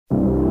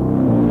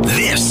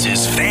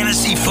is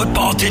Fantasy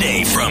Football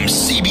Today from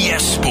CBS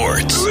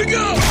Sports. Here we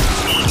go.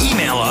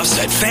 Email us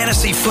at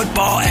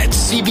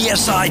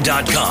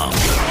fantasyfootball@cbsi.com.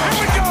 Here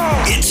we go.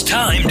 It's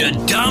time to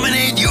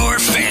dominate your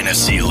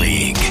fantasy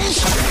league.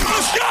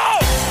 Let's go.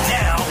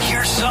 Now,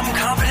 here's some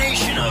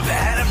combination of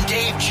Adam,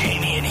 Dave,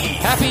 Jamie, and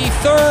Heath. Happy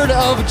 3rd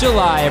of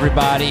July,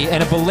 everybody,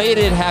 and a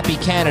belated Happy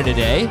Canada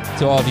Day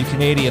to all of you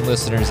Canadian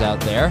listeners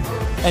out there.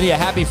 And yeah,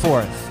 happy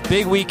 4th.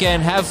 Big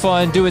weekend. Have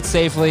fun. Do it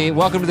safely.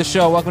 Welcome to the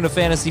show. Welcome to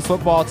Fantasy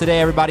Football Today,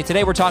 everybody.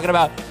 Today we're talking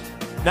about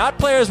not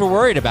players we're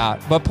worried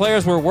about, but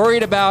players we're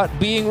worried about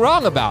being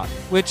wrong about,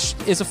 which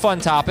is a fun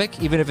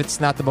topic, even if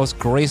it's not the most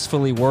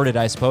gracefully worded,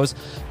 I suppose.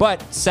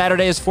 But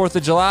Saturday is 4th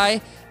of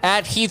July.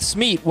 At Heath's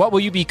Meat, what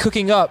will you be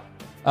cooking up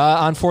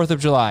on 4th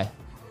of July?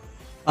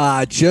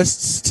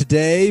 Just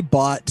today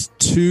bought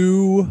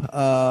 2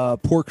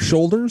 pork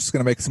shoulders.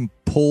 Going to make some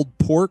pulled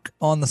pork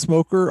on the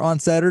smoker on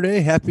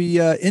Saturday. Happy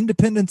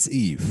Independence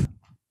Eve.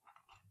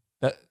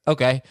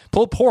 Okay.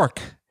 Pulled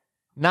pork.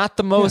 Not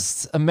the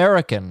most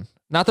American.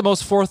 Not the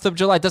most 4th of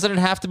July. Doesn't it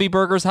have to be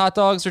burgers, hot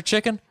dogs, or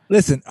chicken?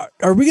 Listen,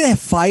 are we going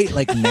to fight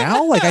like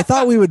now? Like I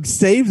thought we would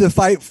save the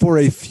fight for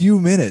a few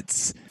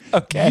minutes.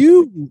 Okay.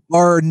 You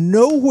are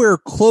nowhere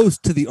close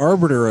to the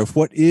arbiter of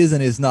what is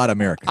and is not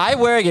American. I'm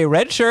wearing a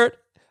red shirt.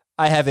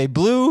 I have a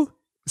blue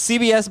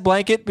CBS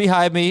blanket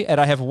behind me,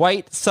 and I have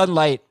white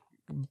sunlight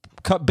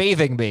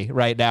bathing me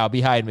right now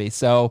behind me.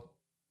 So,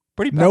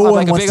 pretty. No I'm one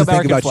like a wants big to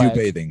think American about flag.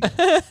 you bathing.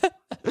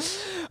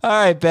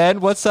 All right, Ben.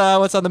 What's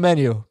on the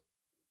menu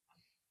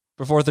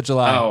for 4th of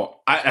July? Oh,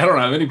 I don't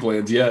have any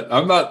plans yet.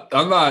 I'm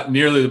not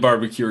nearly the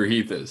barbecuer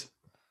Heath is.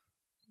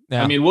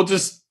 Yeah. I mean, we'll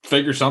just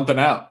figure something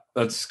out.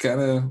 That's kind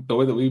of the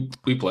way that we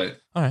play it.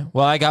 All right.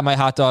 Well, I got my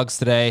hot dogs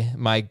today.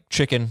 My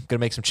chicken. Gonna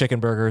make some chicken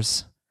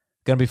burgers.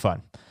 Gonna be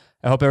fun.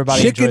 I hope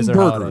everybody enjoys their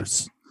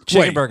holidays.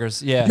 Chicken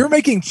burgers, yeah. You're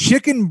making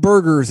chicken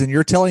burgers, and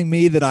you're telling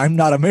me that I'm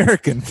not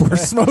American for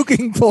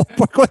smoking pulled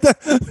pork. What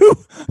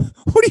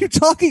are you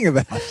talking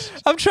about?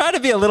 I'm trying to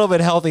be a little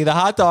bit healthy. The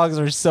hot dogs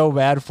are so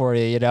bad for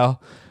you, you know.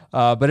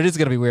 But it is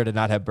going to be weird to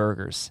not have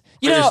burgers.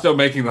 You're still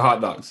making the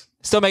hot dogs.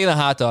 Still making the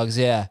hot dogs,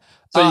 yeah.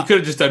 So you could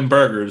have just done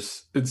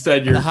burgers.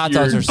 Instead, you're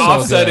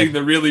offsetting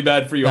the really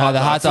bad for you the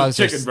hot dogs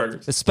so chicken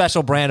burgers. A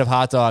special brand of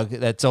hot dog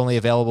that's only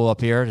available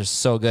up here. Just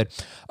so good.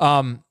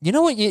 You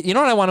know what? You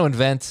know what I want to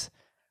invent?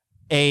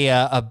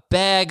 A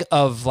bag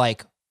of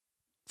like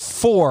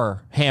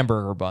 4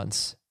 hamburger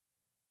buns.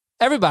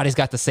 Everybody's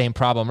got the same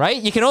problem,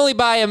 right? You can only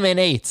buy them in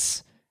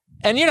 8s,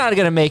 and you're not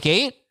going to make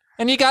 8,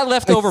 and you got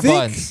leftover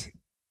buns.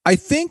 I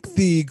think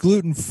the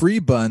gluten-free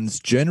buns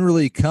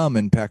generally come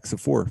in packs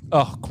of 4.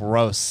 Oh,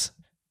 gross.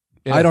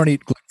 Yeah. I don't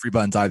eat gluten-free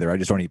buns either. I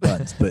just don't eat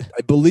buns. But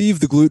I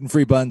believe the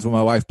gluten-free buns, when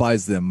my wife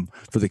buys them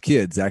for the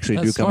kids, actually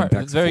do come in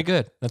packs. That's very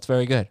good. That's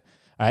very good.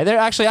 All right,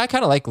 actually, I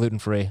kind of like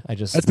gluten-free.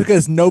 That's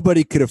because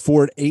nobody could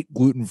afford 8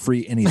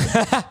 gluten-free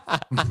anything.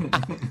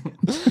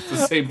 It's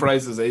the same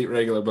price as 8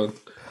 regular buns.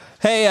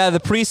 Hey,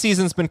 the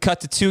preseason's been cut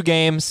to 2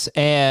 games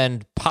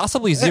and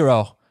possibly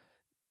 0.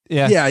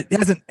 Yeah, it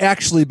hasn't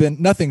actually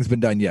been. Nothing's been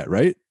done yet,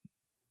 right?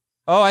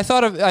 Oh, I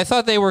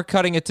thought they were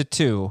cutting it to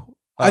 2.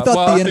 I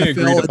thought the NFL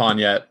agreed upon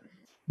yet.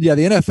 Yeah,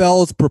 the NFL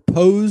has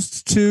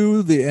proposed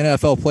to. The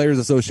NFL Players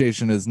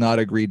Association has not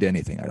agreed to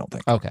anything, I don't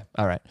think. Okay,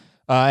 all right.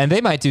 And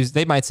they might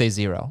say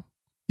 0.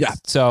 Yeah.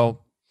 So,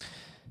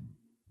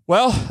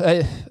 well,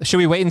 should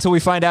we wait until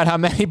we find out how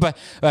many? But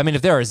I mean,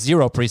 if there are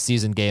 0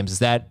 preseason games, is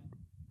that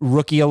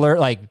rookie alert?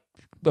 Like,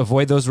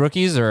 avoid those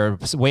rookies, or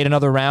wait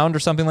another round, or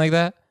something like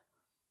that?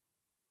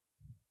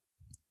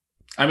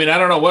 I mean, I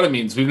don't know what it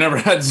means. We've never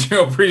had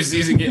 0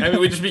 preseason games. I mean,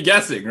 we'd just be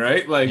guessing,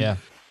 right? Like, yeah.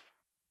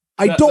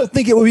 I don't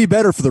think it would be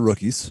better for the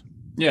rookies.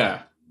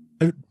 Yeah.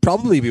 It would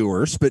probably be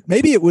worse, but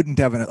maybe it wouldn't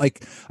have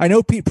I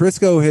know Pete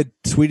Prisco had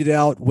tweeted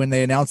out when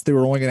they announced they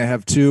were only going to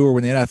have 2, or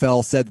when the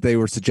NFL said they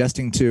were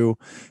suggesting 2,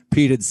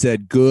 Pete had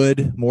said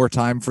good, more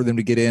time for them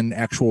to get in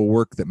actual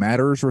work that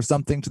matters, or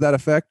something to that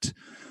effect.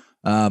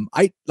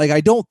 I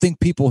don't think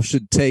people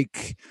should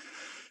take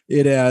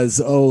it as,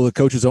 the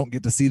coaches don't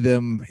get to see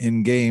them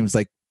in games.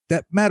 Like,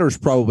 that matters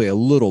probably a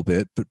little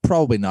bit, but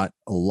probably not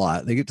a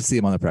lot. They get to see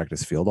him on the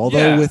practice field.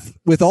 Although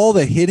with all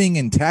the hitting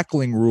and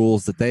tackling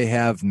rules that they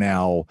have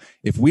now,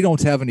 if we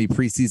don't have any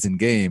preseason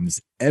games,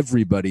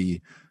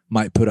 everybody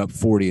might put up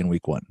 40 in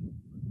week 1.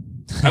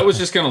 I was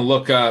just going to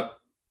look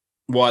up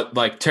what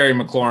like Terry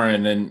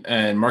McLaurin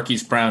and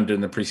Marquise Brown did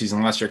in the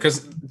preseason last year.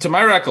 Because to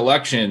my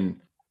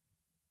recollection,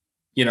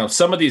 you know,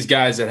 some of these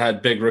guys that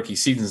had big rookie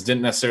seasons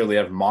didn't necessarily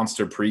have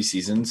monster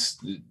preseasons.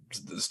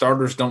 The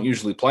starters don't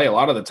usually play. A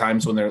lot of the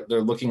times when they're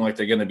looking like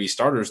they're going to be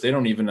starters, they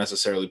don't even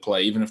necessarily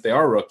play, even if they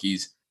are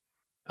rookies.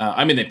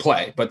 I mean, they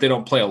play, but they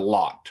don't play a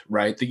lot,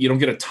 right? You don't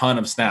get a ton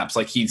of snaps,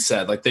 like he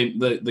said. Like the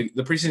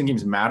preseason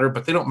games matter,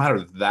 but they don't matter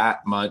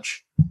that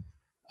much.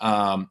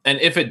 And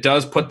if it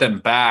does put them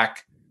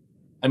back,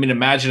 I mean,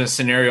 imagine a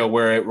scenario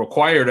where it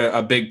required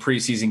a big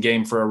preseason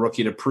game for a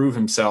rookie to prove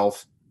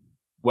himself.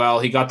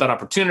 Well, he got that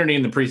opportunity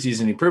in the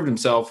preseason. He proved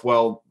himself.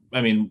 Well, I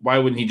mean, why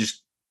wouldn't he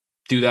just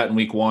do that in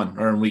week 1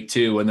 or in week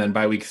 2, and then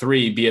by week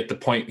 3 be at the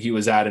point he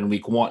was at in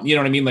week 1? You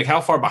know what I mean? Like,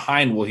 how far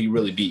behind will he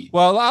really be?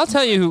 Well, I'll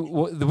tell you,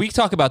 we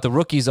talk about the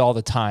rookies all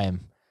the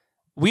time.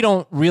 We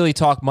don't really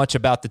talk much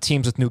about the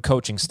teams with new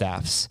coaching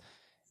staffs.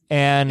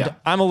 And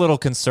I'm a little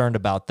concerned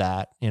about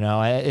that.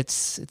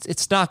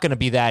 It's not going to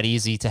be that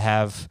easy to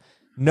have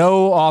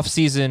no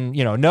offseason,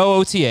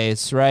 no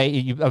OTAs,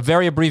 right? A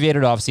very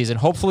abbreviated offseason,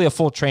 hopefully a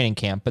full training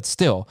camp, but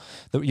still,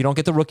 you don't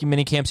get the rookie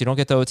mini camps, you don't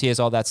get the OTAs,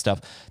 all that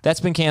stuff. That's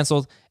been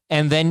canceled.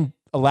 And then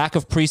a lack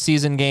of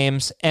preseason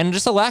games and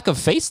just a lack of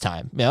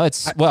FaceTime.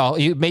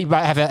 You may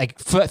have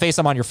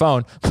FaceTime on your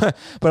phone, but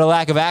a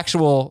lack of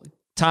actual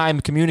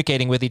time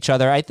communicating with each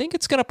other. I think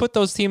it's going to put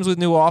those teams with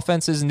new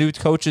offenses, new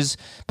coaches,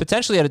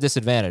 potentially at a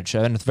disadvantage.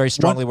 And it's a very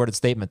strongly worded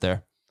statement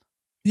there.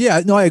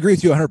 Yeah, no, I agree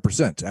with you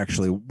 100%.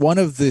 Actually, one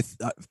of the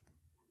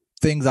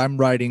things I'm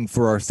writing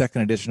for our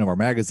second edition of our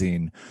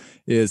magazine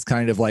is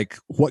kind of like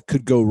what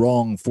could go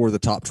wrong for the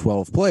top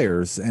 12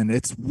 players. And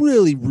it's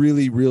really,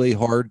 really, really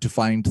hard to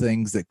find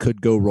things that could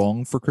go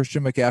wrong for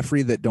Christian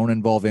McCaffrey that don't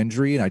involve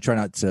injury. And I try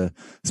not to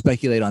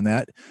speculate on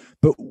that.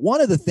 But one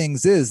of the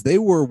things is they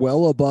were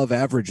well above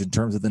average in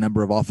terms of the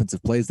number of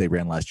offensive plays they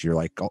ran last year,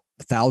 like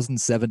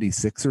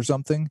 1,076 or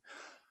something.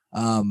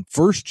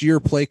 First year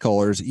play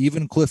callers,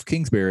 even Cliff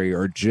Kingsbury,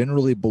 are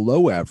generally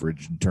below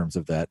average in terms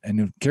of that. And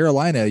in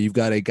Carolina, you've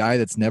got a guy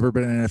that's never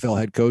been an NFL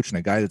head coach and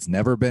a guy that's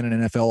never been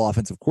an NFL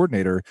offensive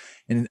coordinator.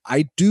 And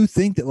I do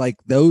think that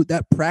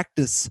that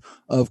practice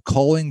of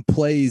calling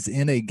plays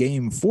in a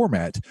game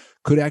format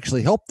could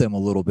actually help them a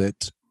little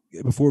bit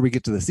before we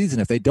get to the season.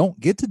 If they don't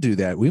get to do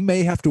that, we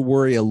may have to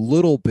worry a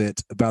little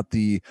bit about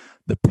the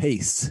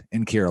pace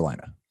in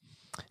Carolina.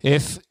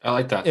 I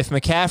like that. If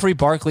McCaffrey,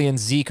 Barkley, and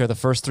Zeke are the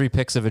first 3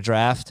 picks of a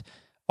draft,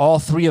 all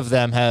 3 of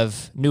them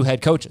have new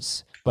head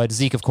coaches. But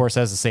Zeke, of course,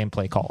 has the same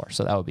play caller,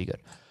 so that would be good.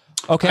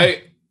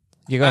 Okay.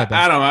 You go ahead, Ben.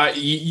 Adam,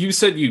 you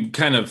said you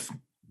kind of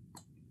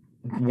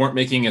weren't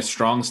making a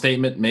strong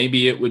statement.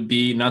 Maybe it would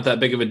be not that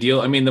big of a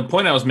deal. I mean, the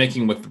point I was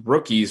making with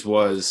rookies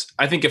was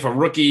I think if a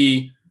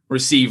rookie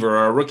receiver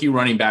or a rookie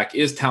running back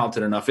is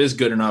talented enough, is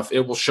good enough,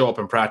 it will show up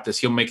in practice.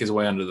 He'll make his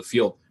way onto the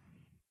field.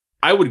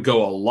 I would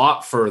go a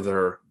lot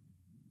further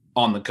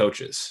on the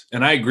coaches.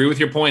 And I agree with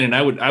your point, and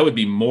I would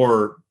be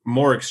more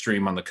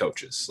extreme on the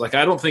coaches. Like,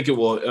 I don't think it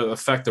will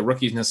affect the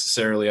rookies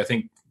necessarily. I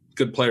think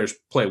good players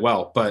play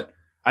well, but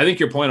I think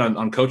your point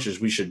on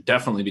coaches, we should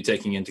definitely be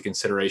taking into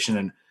consideration.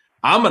 And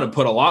I'm going to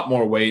put a lot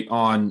more weight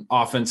on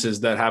offenses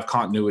that have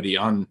continuity,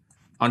 on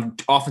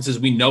offenses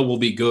we know will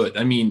be good.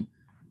 I mean,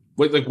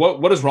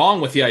 what is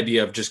wrong with the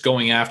idea of just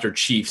going after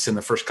Chiefs in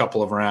the first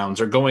couple of rounds,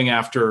 or going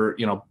after,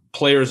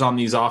 players on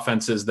these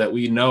offenses that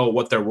we know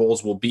what their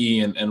roles will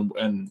be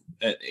and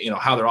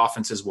how their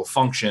offenses will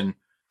function?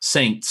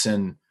 Saints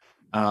and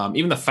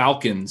even the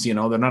Falcons, they're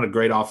not a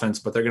great offense,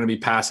 but they're going to be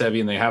pass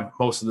heavy and they have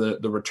most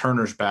of the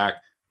returners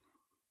back.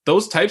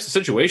 Those types of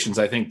situations,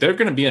 I think they're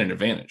going to be at an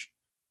advantage.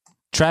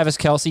 Travis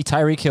Kelce,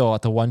 Tyreek Hill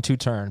at the 1-2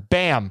 turn.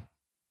 Bam.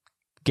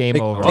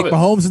 Game over. Take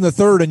Mahomes in the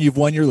third and you've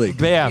won your league.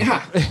 Bam.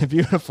 Yeah.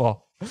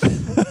 Beautiful.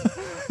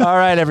 All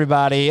right,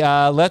 everybody.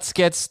 Let's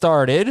get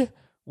started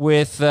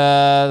with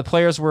the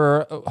players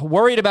we're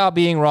worried about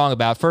being wrong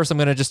about. First, I'm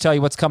going to just tell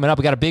you what's coming up.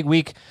 We got a big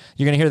week.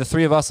 You're going to hear the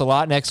 3 of us a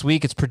lot next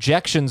week. It's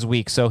projections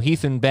week, so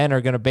Heath and Ben are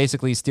going to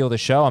basically steal the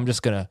show. I'm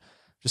just going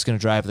to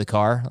drive the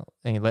car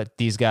and let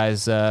these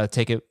guys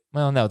take it.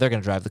 Well, no, they're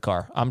going to drive the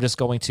car. I'm just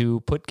going to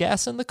put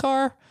gas in the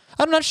car.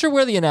 I'm not sure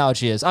where the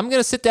analogy is. I'm going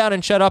to sit down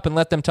and shut up and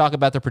let them talk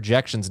about their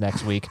projections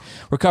next week.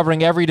 We're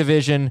covering every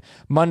division,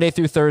 Monday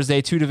through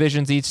Thursday, 2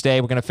 divisions each day.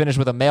 We're going to finish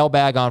with a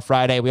mailbag on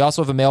Friday. We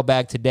also have a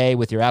mailbag today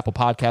with your Apple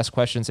Podcast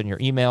questions and your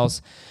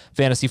emails,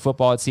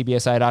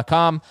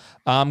 fantasyfootball@cbsi.com.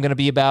 I'm going to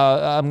be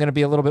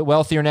a little bit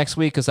wealthier next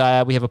week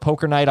because we have a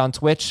poker night on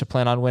Twitch. I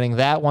plan on winning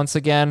that once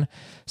again.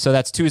 So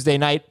that's Tuesday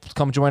night.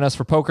 Come join us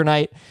for poker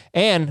night.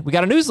 And we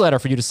got a newsletter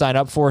for you to sign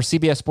up for,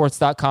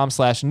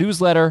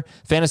 cbssports.com/newsletter.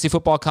 Fantasy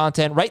football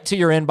content right to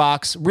your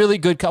inbox. Really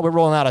good. We're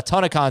rolling out a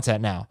ton of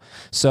content now.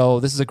 So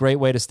this is a great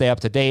way to stay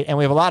up to date. And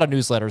we have a lot of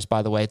newsletters,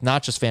 by the way,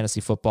 not just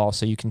fantasy football.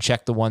 So you can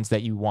check the ones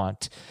that you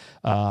want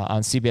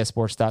on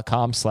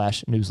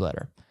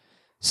cbssports.com/newsletter.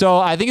 So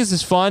I think this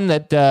is fun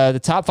that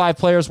the top 5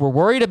 players we're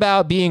worried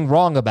about being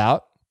wrong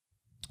about.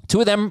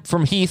 2 of them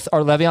from Heath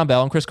are Le'Veon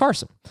Bell and Chris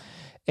Carson.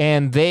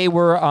 And they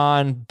were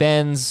on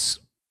Ben's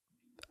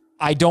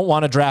I don't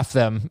want to draft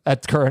them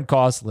at current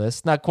cost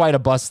list. Not quite a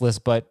bust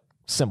list, but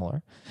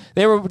similar.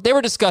 They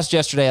were discussed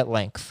yesterday at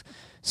length.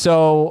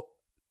 So,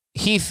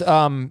 Heath,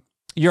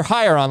 you're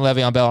higher on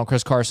Le'Veon Bell and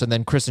Chris Carson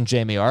than Chris and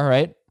Jamie are,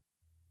 right?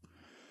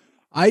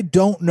 I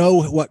don't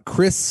know what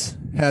Chris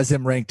has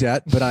him ranked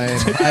at, but I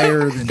am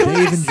higher than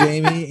Dave and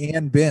Jamie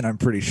and Ben, I'm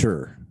pretty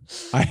sure.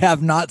 I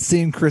have not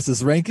seen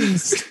Chris's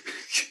rankings.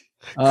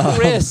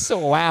 Chris,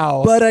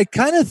 wow. But I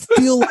kind of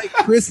feel like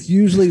Chris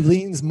usually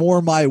leans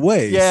more my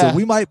way. Yeah. So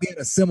we might be in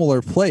a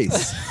similar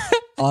place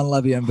on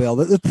Le'Veon Bell.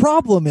 The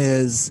problem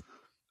is,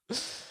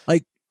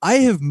 like, I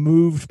have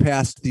moved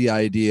past the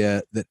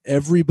idea that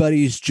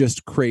everybody's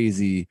just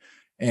crazy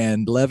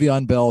and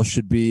Le'Veon Bell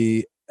should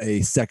be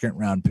a second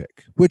round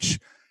pick, which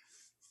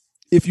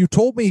if you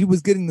told me he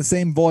was getting the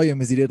same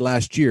volume as he did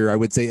last year, I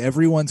would say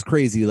everyone's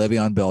crazy.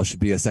 Le'Veon Bell should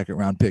be a second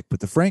round pick.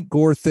 But the Frank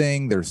Gore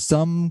thing, there's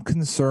some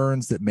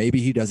concerns that maybe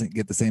he doesn't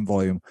get the same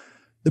volume.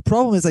 The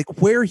problem is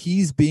like where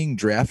he's being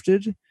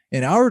drafted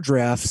in our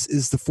drafts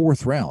is the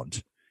 4th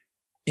round.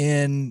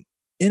 In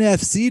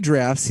NFC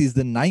drafts, he's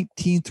the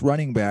 19th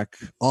running back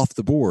off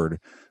the board.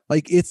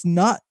 Like it's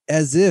not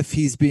as if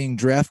he's being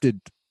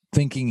drafted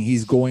thinking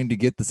he's going to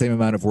get the same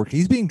amount of work.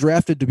 He's being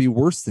drafted to be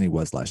worse than he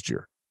was last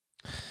year.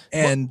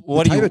 And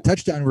what the type of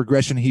touchdown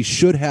regression he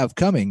should have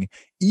coming,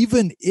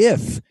 even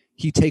if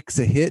he takes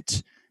a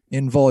hit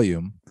in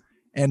volume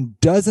and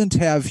doesn't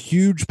have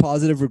huge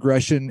positive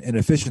regression in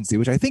efficiency,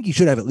 which I think he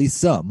should have at least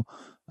some.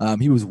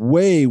 He was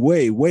way,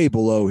 way, way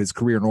below his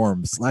career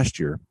norms last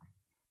year.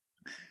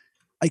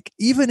 Like,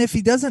 even if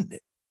he doesn't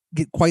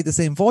get quite the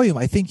same volume,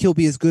 I think he'll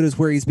be as good as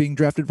where he's being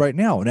drafted right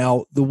now.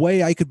 Now, the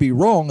way I could be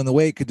wrong and the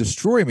way it could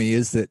destroy me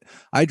is that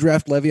I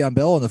draft Le'Veon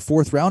Bell in the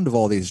 4th round of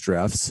all these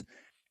drafts,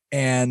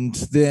 and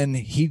then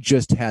he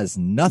just has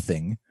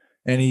nothing,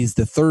 and he's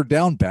the 3rd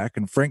down back,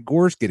 and Frank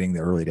Gore's getting the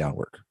early down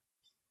work.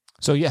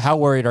 So, how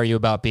worried are you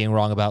about being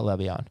wrong about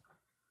Le'Veon?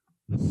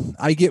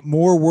 I get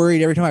more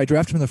worried every time I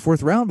draft him in the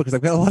 4th round because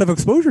I've got a lot of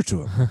exposure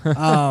to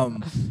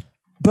him.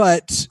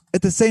 But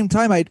at the same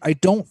time, I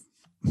don't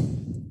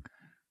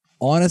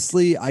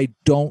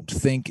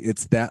think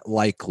it's that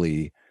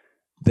likely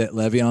that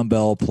Le'Veon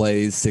Bell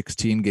plays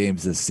 16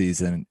 games this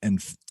season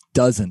and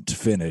doesn't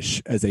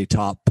finish as a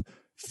top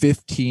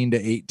 15 to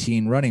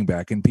 18 running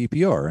back in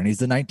PPR, and he's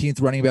the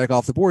 19th running back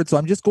off the board. So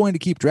I'm just going to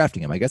keep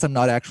drafting him. I guess I'm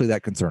not actually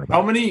that concerned about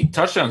How many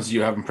touchdowns do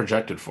you have him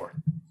projected for?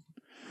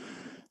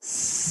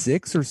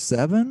 6 or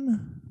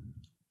 7.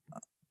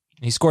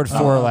 He scored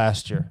 4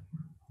 last year,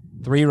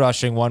 3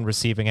 rushing, 1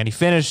 receiving, and he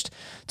finished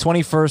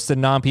 21st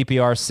in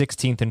non-PPR,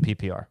 16th in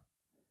PPR.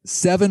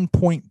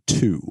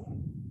 7.2.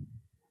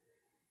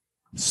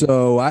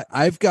 So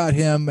I've got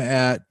him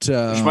at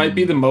which might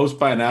be the most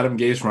by an Adam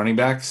Gase running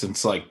back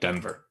since like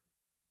Denver.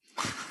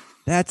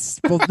 That's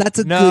a good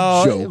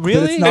joke.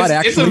 Really? It's not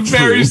actually it's a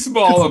very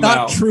small amount.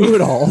 Not true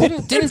at all.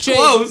 Didn't Jay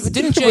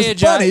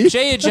Ajayi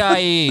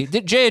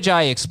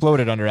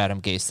exploded under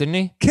Adam Gase, didn't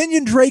he?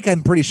 Kenyon Drake,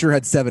 I'm pretty sure,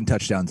 had 7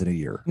 touchdowns in a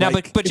year. No,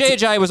 but Jay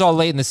Ajayi was all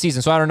late in the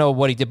season, so I don't know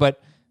what he did.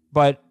 But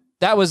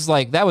that was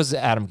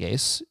Adam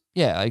Gase.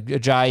 Yeah,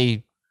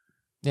 Ajayi.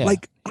 Yeah,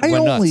 like I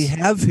only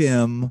have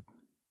him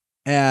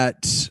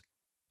at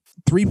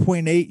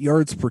 3.8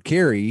 yards per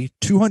carry,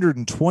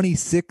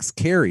 226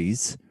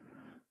 carries.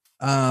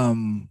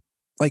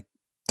 Like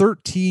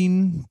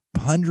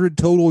 1,300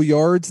 total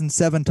yards and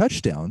 7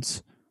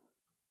 touchdowns.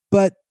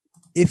 But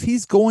if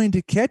he's going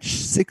to catch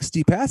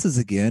 60 passes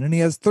again and he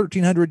has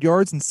 1,300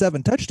 yards and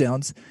 7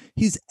 touchdowns,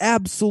 he's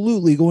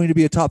absolutely going to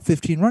be a top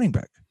 15 running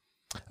back.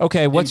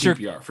 Okay, what's your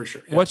PPR, for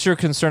sure, yeah. What's your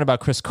concern about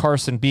Chris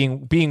Carson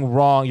being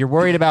wrong? You're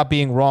worried about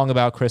being wrong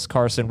about Chris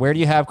Carson. Where do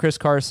you have Chris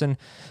Carson?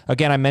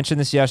 Again, I mentioned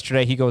this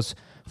yesterday. He goes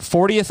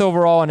 40th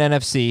overall in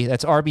NFC.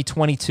 That's RB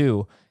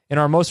 22. In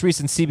our most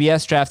recent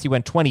CBS draft, he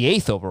went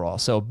 28th overall,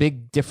 so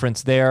big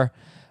difference there.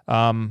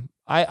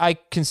 I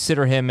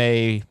consider him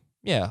I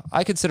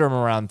consider him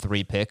around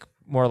 3 pick,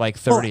 more like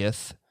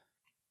 30th.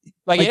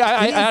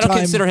 I don't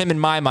consider him in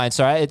my mind.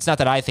 So it's not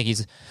that I think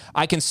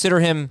I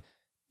consider him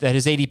that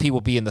his ADP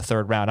will be in the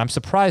 3rd round. I'm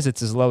surprised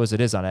it's as low as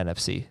it is on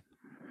NFC.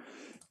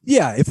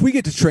 Yeah, if we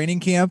get to training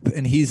camp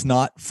and he's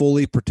not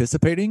fully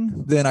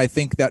participating, then I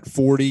think that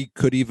 40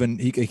 could even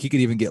he could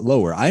even get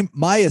lower.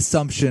 My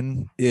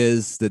assumption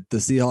is that the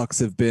Seahawks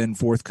have been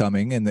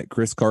forthcoming and that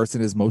Chris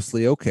Carson is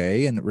mostly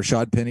okay and that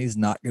Rashad Penny's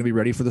not going to be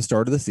ready for the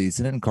start of the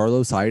season and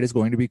Carlos Hyde is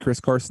going to be Chris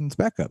Carson's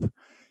backup.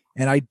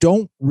 And I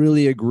don't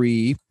really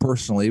agree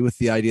personally with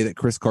the idea that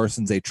Chris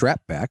Carson's a trap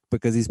back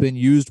because he's been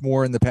used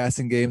more in the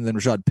passing game than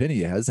Rashad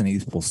Penny has, and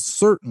he will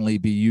certainly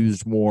be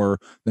used more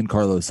than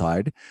Carlos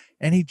Hyde.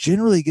 And he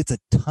generally gets a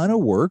ton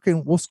of work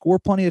and will score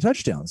plenty of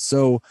touchdowns.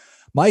 So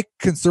my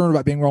concern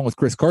about being wrong with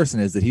Chris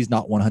Carson is that he's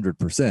not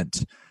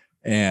 100%.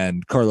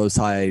 And Carlos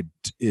Hyde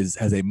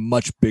has a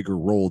much bigger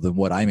role than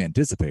what I'm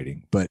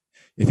anticipating. But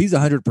if he's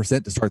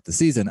 100% to start the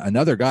season,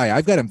 another guy,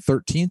 I've got him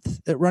 13th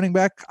at running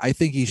back. I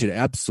think he should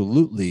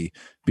absolutely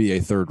be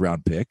a 3rd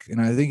round pick. And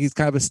I think he's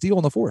kind of a steal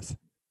in the 4th.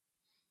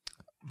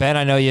 Ben,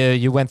 I know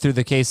you went through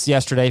the case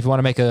yesterday. If you want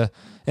to make an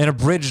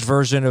abridged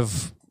version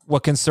of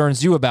what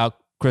concerns you about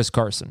Chris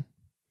Carson.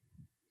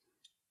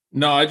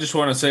 No, I just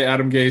want to say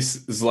Adam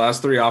Gase's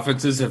last 3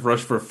 offenses have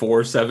rushed for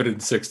 4, 7,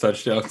 and 6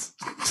 touchdowns.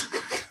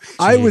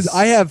 I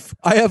have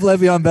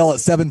Le'Veon Bell at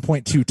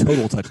 7.2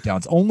 total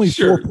touchdowns, only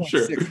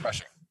 4.6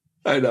 rushing.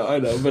 I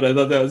know, but I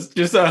thought that was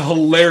just a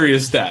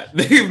hilarious stat.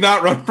 They've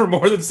not run for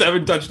more than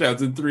 7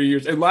 touchdowns in 3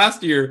 years. And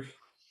last year,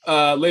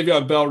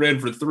 Le'Veon Bell ran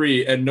for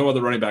 3, and no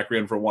other running back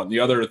ran for 1. The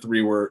other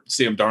 3 were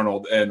Sam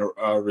Darnold and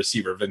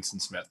receiver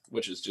Vincent Smith,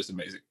 which is just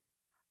amazing.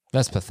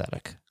 That's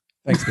pathetic.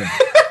 Thanks, Ben.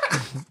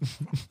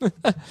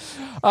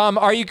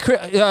 Are you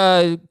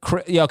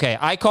okay?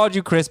 I called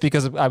you Chris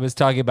because I was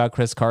talking about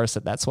Chris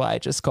Carson. That's why I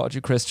just called you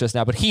Chris just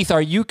now. But Heath,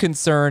 are you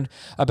concerned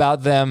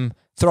about them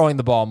throwing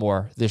the ball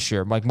more this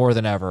year, like more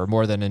than ever,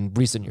 more than in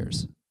recent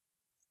years?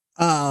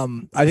 I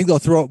think they'll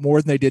throw it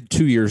more than they did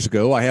 2 years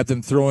ago. I have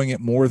them throwing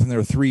it more than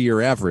their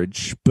 3-year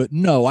average, but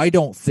no, I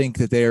don't think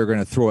that they are going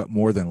to throw it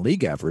more than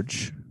league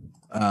average.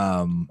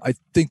 I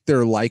think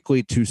they're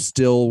likely to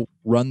still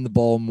run the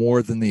ball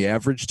more than the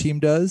average team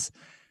does.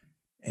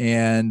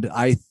 And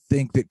I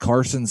think that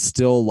Carson's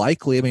still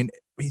likely. I mean,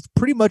 he's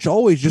pretty much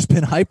always just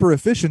been hyper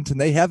efficient, and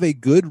they have a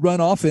good run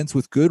offense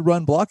with good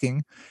run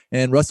blocking,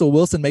 and Russell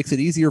Wilson makes it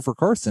easier for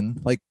Carson.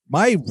 Like,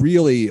 my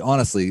really,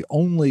 honestly,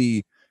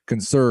 only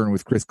concern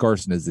with Chris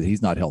Carson is that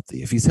he's not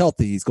healthy. If he's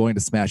healthy, he's going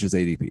to smash his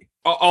ADP.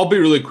 I'll be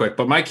really quick,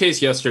 but my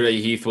case yesterday,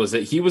 Heath, was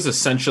that he was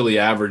essentially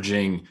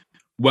averaging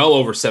well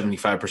over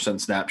 75%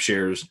 snap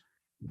shares.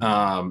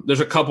 There's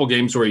a couple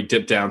games where he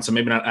dipped down, so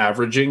maybe not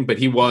averaging, but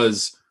he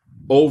was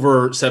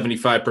over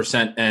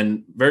 75%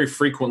 and very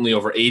frequently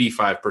over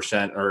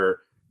 85%,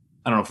 or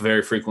I don't know if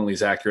very frequently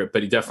is accurate,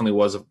 but he definitely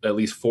was at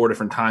least 4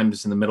 different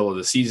times in the middle of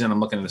the season.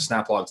 I'm looking at the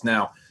snap logs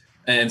now,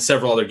 and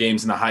several other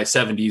games in the high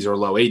 70s or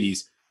low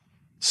 80s.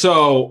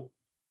 So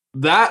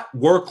that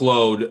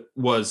workload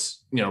was,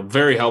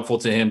 very helpful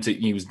to him.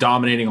 He was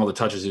dominating all the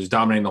touches. He was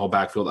dominating the whole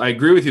backfield. I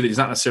agree with you that he's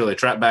not necessarily a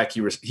trap back.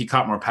 He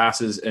caught more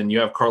passes, and you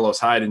have Carlos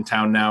Hyde in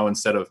town now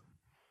instead of,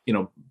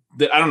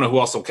 I don't know who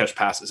else will catch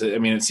passes. I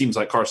mean, it seems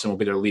like Carson will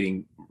be their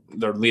leading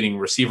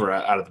receiver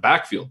out of the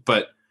backfield.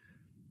 But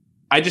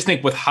I just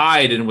think with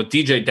Hyde and with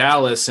DJ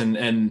Dallas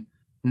and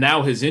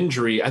now his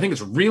injury, I think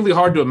it's really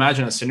hard to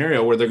imagine a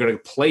scenario where they're going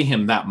to play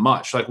him that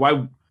much. Like,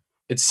 why?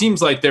 It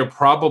seems like they're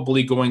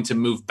probably going to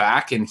move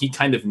back, and he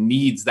kind of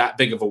needs that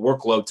big of a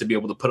workload to be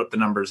able to put up the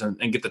numbers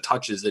and get the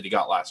touches that he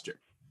got last year.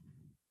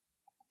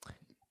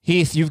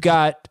 Heath, you've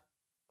got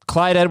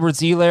Clyde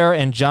Edwards-Helaire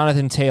and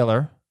Jonathan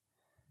Taylor.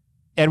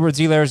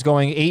 Edwards-Helaire is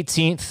going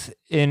 18th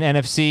in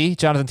NFC.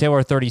 Jonathan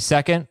Taylor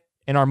 32nd.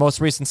 In our most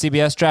recent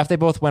CBS draft, they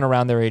both went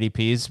around their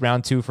ADPs.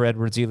 Round 2 for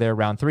Edwards-Helaire,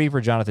 round 3 for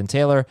Jonathan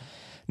Taylor.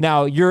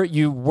 Now,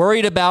 you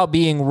worried about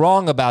being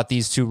wrong about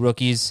these two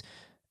rookies.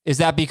 Is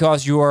that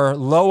because you're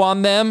low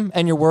on them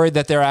and you're worried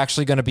that they're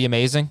actually going to be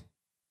amazing?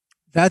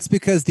 That's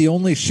because the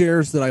only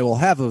shares that I will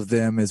have of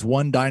them is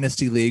one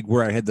dynasty league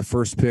where I had the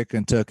first pick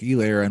and took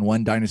Helaire, and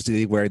one dynasty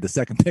league where I had the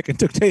second pick and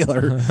took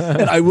Taylor.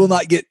 And I will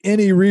not get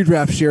any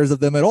redraft shares of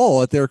them at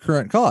all at their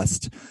current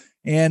cost.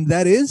 And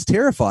that is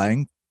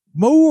terrifying.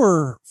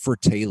 More for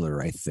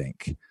Taylor, I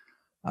think.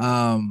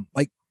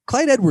 Like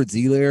Clyde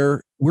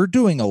Edwards-Helaire, we're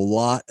doing a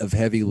lot of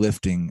heavy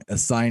lifting,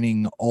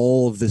 assigning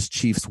all of this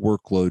Chiefs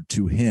workload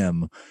to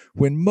him,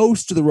 when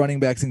most of the running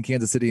backs in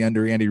Kansas City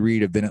under Andy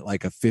Reid have been at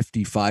like a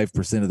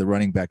 55% of the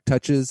running back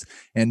touches,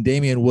 and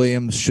Damian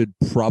Williams should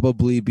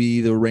probably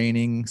be the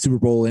reigning Super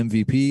Bowl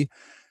MVP.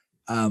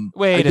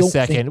 Wait a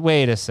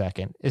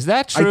second. Is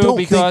that true?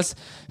 Because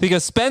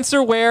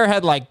Spencer Ware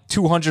had like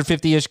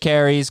 250-ish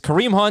carries.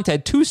 Kareem Hunt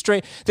had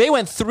they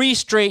went 3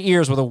 straight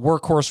years with a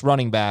workhorse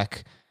running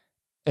back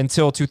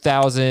until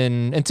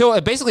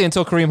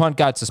Kareem Hunt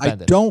got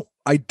suspended.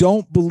 I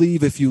don't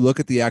believe if you look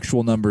at the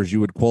actual numbers,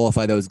 you would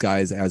qualify those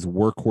guys as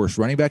workhorse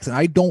running backs. And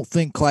I don't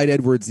think Clyde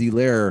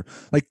Edwards-Helaire,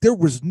 like, there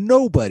was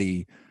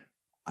nobody,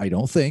 I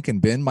don't think, and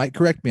Ben might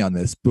correct me on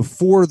this,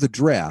 before the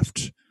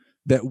draft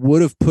that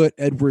would have put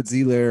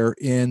Edwards-Helaire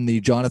in the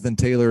Jonathan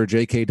Taylor,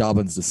 J.K.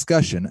 Dobbins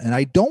discussion. And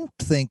I don't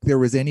think there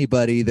was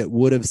anybody that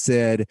would have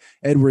said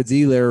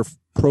Edwards-Helaire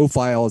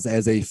profiles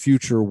as a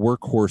future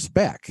workhorse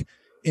back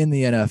in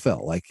the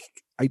NFL. Like,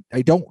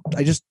 I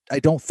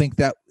don't think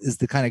that is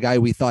the kind of guy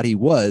we thought he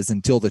was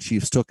until the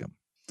Chiefs took him.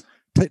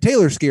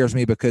 Taylor scares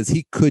me because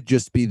he could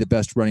just be the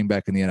best running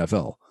back in the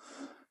NFL.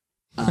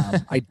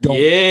 I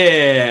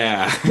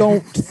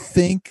don't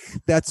think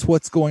that's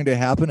what's going to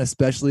happen,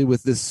 especially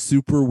with this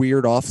super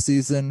weird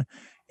offseason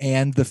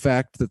and the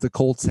fact that the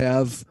Colts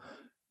have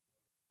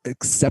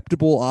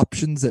acceptable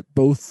options at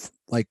both.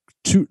 Like,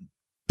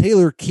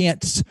 Taylor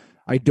can't,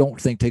 I don't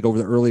think, take over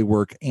the early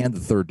work and the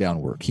third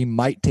down work. He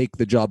might take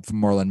the job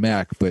from Marlon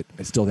Mack, but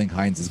I still think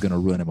Hines is going to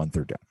ruin him on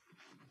third down.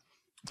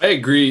 I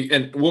agree.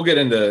 And we'll get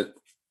into,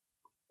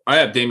 I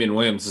have Damian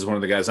Williams as one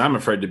of the guys I'm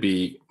afraid to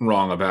be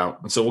wrong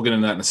about. And so we'll get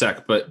into that in a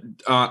sec. But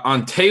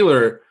on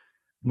Taylor,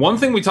 one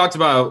thing we talked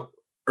about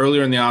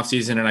earlier in the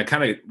offseason, and I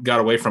kind of got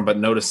away from, but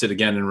noticed it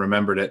again and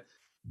remembered it.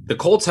 The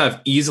Colts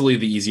have easily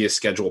the easiest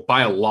schedule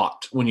by a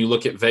lot when you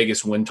look at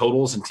Vegas win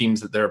totals and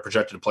teams that they're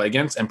projected to play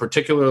against. And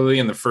particularly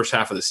in the first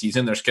half of the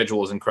season, their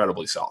schedule is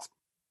incredibly soft.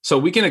 So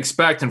we can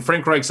expect, and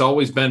Frank Reich's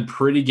always been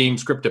pretty game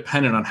script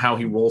dependent on how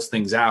he rolls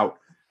things out,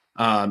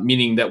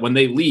 meaning that when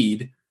they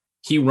lead,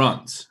 he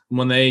runs.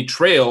 When they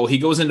trail, he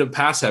goes into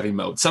pass heavy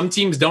mode. Some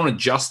teams don't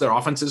adjust their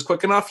offenses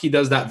quick enough. He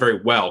does that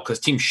very well because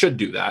teams should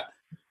do that.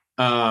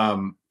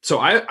 So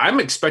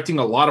I'm expecting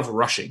a lot of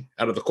rushing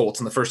out of the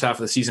Colts in the first half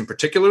of the season,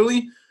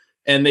 particularly.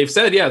 And they've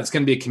said, yeah, it's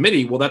going to be a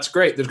committee. Well, that's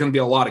great. There's going to be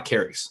a lot of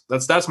carries.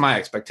 That's my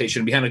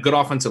expectation. Behind a good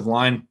offensive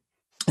line,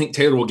 I think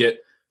Taylor will get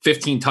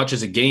 15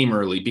 touches a game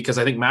early because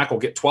I think Mack will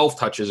get 12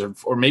 touches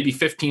or maybe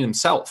 15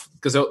 himself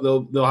because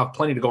they'll have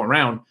plenty to go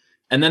around.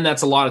 And then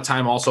that's a lot of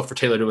time also for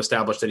Taylor to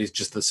establish that he's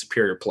just the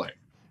superior player.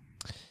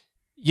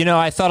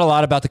 I thought a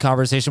lot about the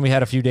conversation we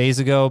had a few days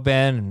ago,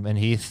 Ben and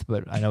Heath,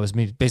 but I know it was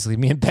basically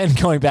me and Ben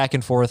going back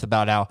and forth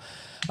about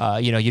how,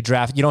 you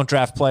don't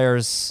draft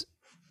players,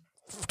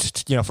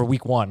 for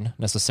week one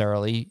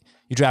necessarily.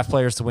 You draft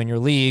players to win your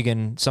league,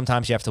 and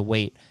sometimes you have to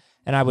wait.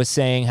 And I was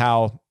saying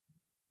how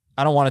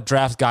I don't want to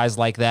draft guys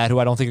like that who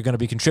I don't think are going to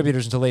be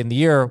contributors until late in the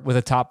year with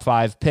a top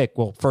 5 pick.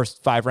 Well,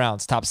 first 5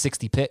 rounds, top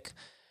 60 pick.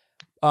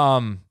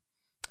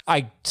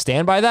 I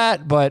stand by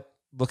that, but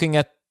looking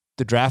at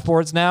the draft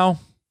boards now,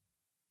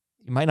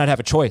 you might not have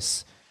a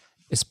choice.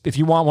 If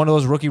you want one of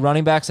those rookie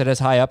running backs that has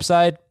high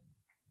upside,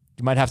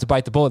 you might have to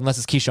bite the bullet unless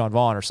it's Keyshawn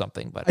Vaughn or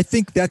something. But I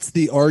think that's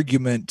the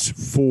argument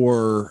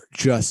for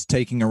just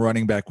taking a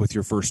running back with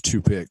your first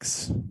 2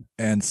 picks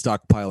and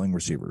stockpiling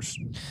receivers.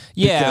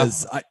 Yeah.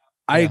 Because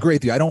I agree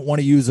with you. I don't want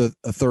to use a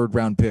 3rd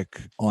round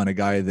pick on a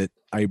guy that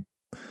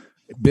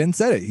Ben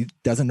said it. He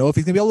doesn't know if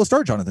he's going to be able to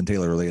start Jonathan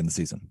Taylor early in the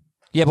season.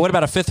 Yeah, but what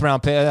about a 5th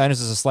round pick? I know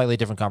this is a slightly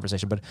different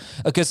conversation, but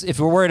because if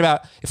we're worried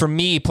about, for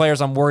me, players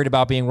I'm worried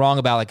about being wrong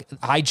about, like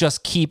I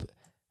just keep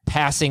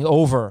passing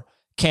over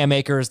Cam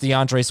Akers,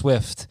 DeAndre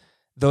Swift,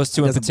 those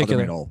 2 in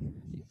particular.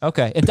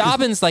 Okay, and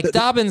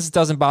Dobbins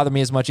doesn't bother me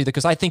as much either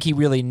because I think he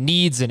really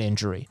needs an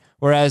injury,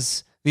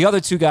 whereas the other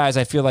 2 guys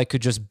I feel like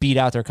could just beat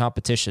out their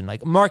competition.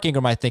 Like Mark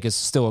Ingram, I think is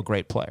still a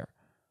great player.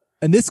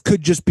 And this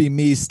could just be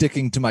me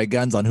sticking to my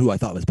guns on who I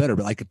thought was better,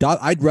 but like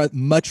I'd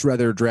much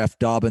rather draft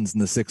Dobbins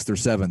in the 6th or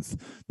 7th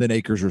than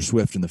Akers or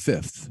Swift in the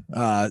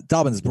 5th.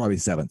 Dobbins is probably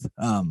 7th,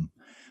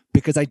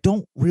 because I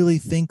don't really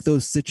think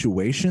those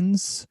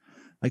situations,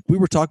 like we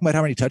were talking about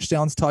how many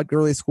touchdowns Todd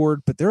Gurley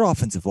scored, but their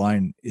offensive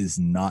line is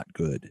not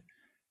good.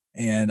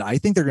 And I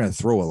think they're going to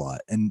throw a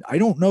lot. And I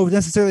don't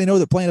necessarily know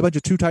that playing a bunch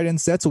of 2 tight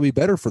end sets will be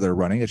better for their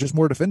running. It's just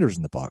more defenders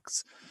in the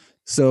box.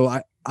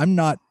 So I'm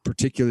not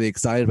particularly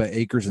excited about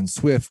Akers and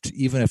Swift,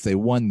 even if they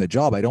won the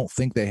job. I don't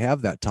think they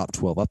have that top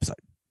 12 upside.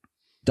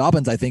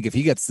 Dobbins, I think if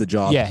he gets the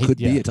job, could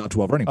be a top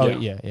 12 running back. Oh,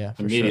 yeah.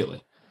 Immediately.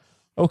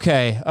 Sure.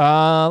 Okay,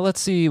 let's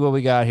see what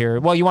we got here.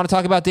 Well, you want to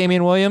talk about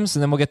Damian Williams,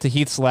 and then we'll get to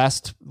Heath's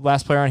last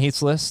player on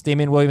Heath's list.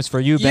 Damian Williams for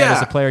you, Ben,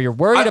 is a player you're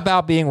worried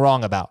about being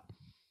wrong about.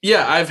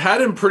 Yeah, I've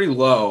had him pretty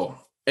low.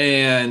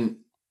 And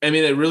I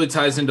mean, it really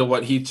ties into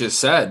what Heath just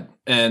said.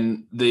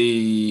 And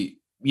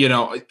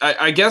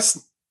I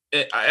guess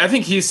I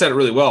think he said it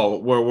really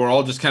well, where we're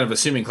all just kind of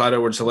assuming Clyde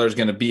Edwards-Helaire is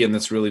going to be in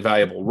this really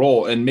valuable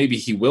role, and maybe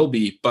he will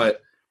be,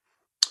 but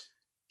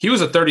he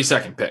was a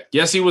 32nd pick.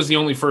 Yes, he was the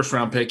only 1st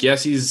round pick.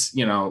 Yes, he's,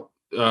 he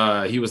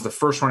was the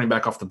first running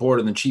back off the board,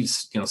 and the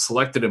Chiefs,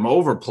 selected him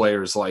over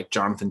players like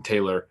Jonathan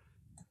Taylor.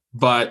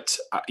 But,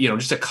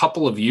 just a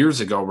couple of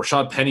years ago,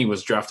 Rashad Penny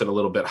was drafted a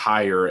little bit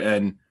higher,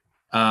 and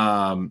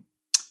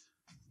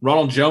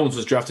Ronald Jones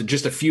was drafted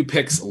just a few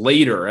picks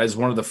later as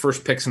one of the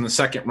first picks in the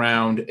 2nd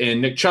round,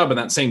 and Nick Chubb in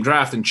that same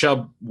draft. And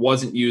Chubb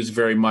wasn't used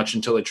very much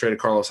until they traded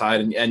Carlos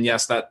Hyde. And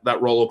yes, that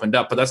role opened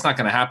up, but that's not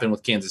going to happen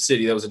with Kansas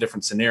City. That was a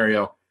different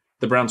scenario.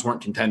 The Browns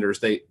weren't contenders.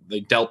 They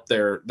dealt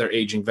their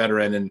aging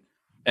veteran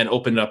and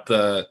opened up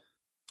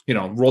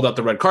rolled out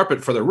the red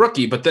carpet for the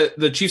rookie. But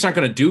the Chiefs aren't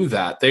going to do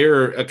that.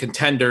 They're a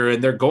contender,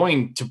 and they're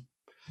going to.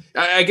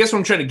 I guess what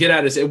I'm trying to get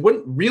at is it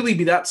wouldn't really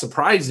be that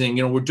surprising.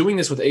 We're doing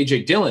this with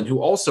A.J. Dillon, who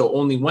also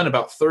only went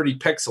about 30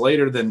 picks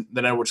later than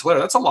Edwards-Helaire.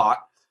 That's a lot,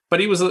 but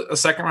he was a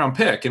 2nd round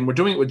pick. And we're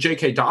doing it with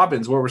J.K.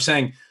 Dobbins, where we're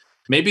saying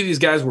maybe these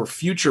guys were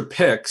future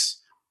picks.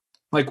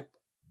 Like,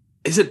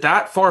 is it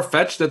that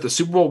far-fetched that the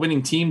Super Bowl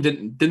winning team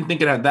didn't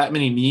think it had that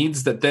many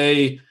needs, that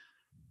they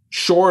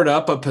shored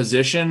up a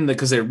position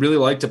because they really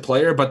liked a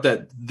player, but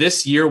that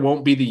this year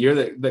won't be the year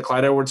that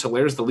Clyde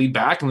Edwards-Helaire is the lead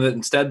back, and that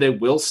instead they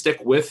will stick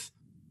with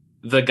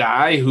the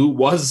guy who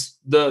was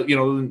the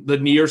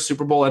near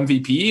Super Bowl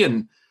MVP?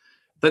 And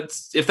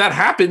if that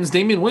happens,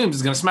 Damian Williams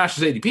is going to smash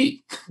his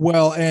ADP.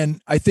 Well, and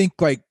I think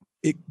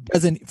it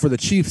doesn't, for the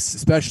Chiefs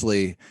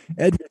especially,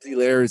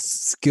 Edwards-Helaire's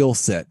skill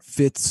set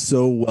fits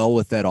so well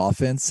with that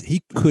offense.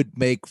 He could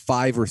make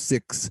 5 or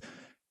 6,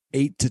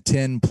 8 to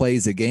 10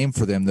 plays a game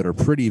for them that are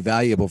pretty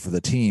valuable for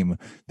the team,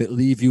 that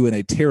leave you in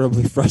a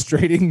terribly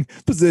frustrating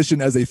position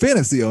as a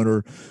fantasy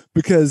owner,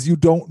 because you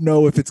don't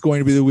know if it's going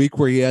to be the week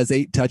where he has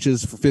 8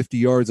 touches for 50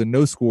 yards and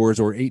no scores,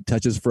 or 8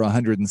 touches for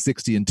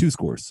 160 and 2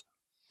 scores.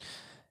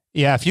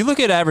 Yeah, if you look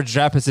at average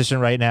draft position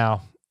right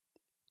now,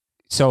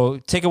 so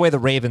take away the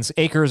Ravens,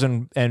 Akers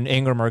and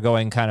Ingram are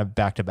going kind of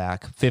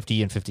back-to-back,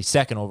 50 and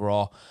 52nd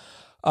overall.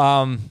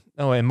 And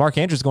Mark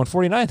Andrews is going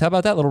 49th. How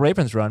about that little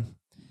Ravens run?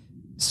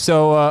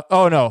 So,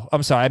 no,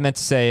 I'm sorry. I meant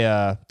to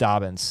say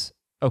Dobbins.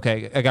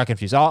 Okay, I got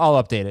confused.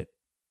 I'll update it.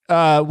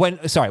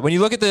 When you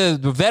look at the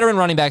veteran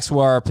running backs who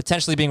are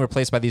potentially being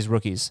replaced by these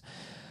rookies,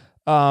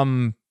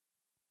 Damian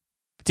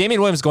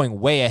Williams going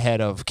way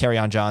ahead of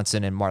Kerryon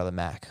Johnson and Marlon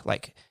Mack.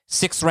 Like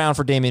 6th round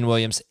for Damian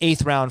Williams,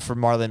 8th round for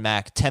Marlon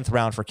Mack, 10th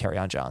round for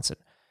Kerryon Johnson.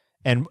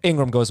 And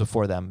Ingram goes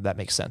before them. That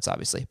makes sense,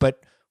 obviously. But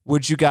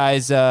would you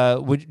guys,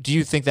 do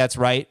you think that's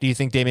right? Do you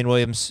think Damian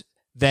Williams,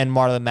 then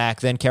Marlon Mack,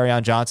 then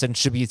Kerryon Johnson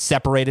should be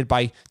separated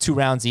by 2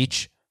 rounds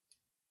each?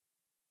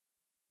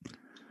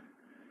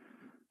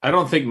 I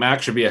don't think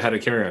Mack should be ahead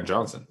of Kerryon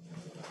Johnson.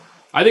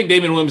 I think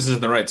Damian Williams is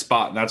in the right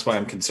spot, and that's why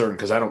I'm concerned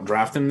because I don't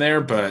draft him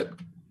there, but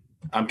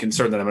I'm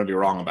concerned that I'm going to be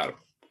wrong about him.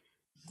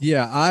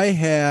 Yeah, I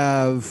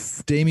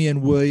have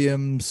Damian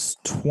Williams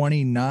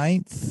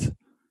 29th.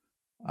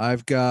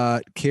 I've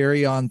got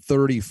Carry on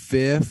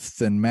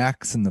 35th and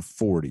Max in the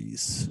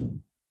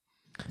 40s.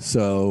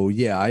 So,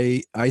 yeah,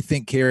 I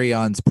think Carry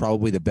on's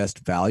probably the best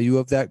value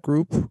of that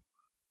group.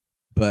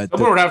 But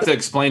someone would have to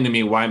explain to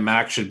me why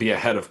Max should be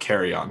ahead of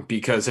Carry on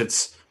because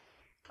it's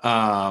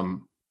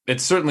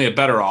certainly a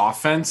better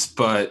offense,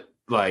 but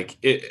like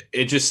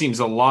it just seems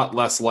a lot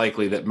less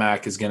likely that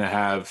Mac is going to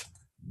have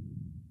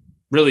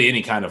really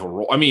any kind of a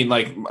role. I mean,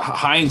 like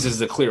Hines is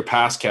the clear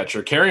pass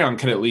catcher. Carry on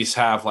can at least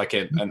have like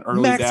an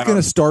early Mac's down. going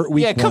to start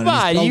week 1. Come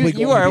on.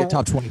 You are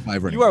top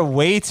 25 running. You are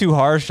way too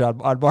harsh on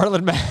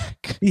Marlon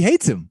Mack. He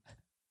hates him.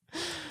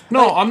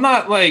 No, I'm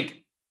not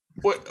like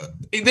what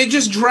they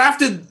just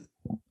drafted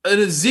an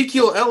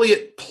Ezekiel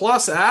Elliott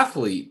plus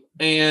athlete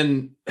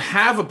and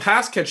have a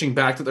pass catching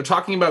back that they're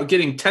talking about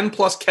getting 10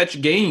 plus catch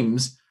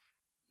games.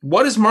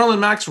 What is Marlon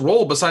Mack's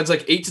role besides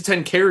like 8 to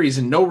 10 carries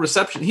and no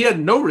reception? He had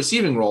no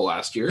receiving role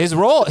last year. His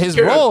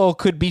role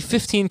could be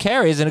 15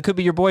 carries, and it could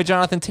be your boy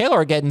Jonathan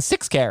Taylor getting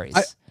 6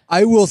 carries.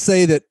 I will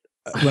say that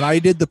when I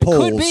did the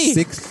poll,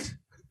 55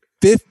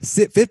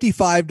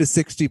 to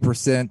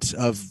 60%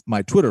 of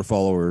my Twitter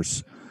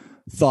followers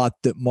thought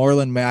that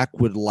Marlon Mack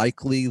would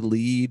likely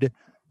lead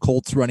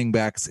Colts running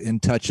backs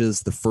in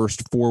touches the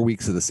first 4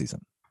 weeks of the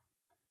season.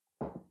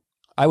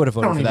 I would have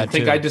voted for that. I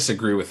think I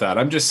disagree with that.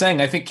 I'm just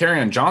saying I think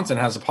Kerryon Johnson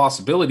has a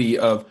possibility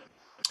of.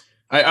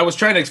 I was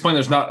trying to explain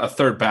there's not a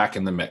third back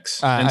in the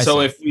mix,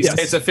 if we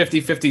say it's a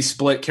 50-50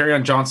 split,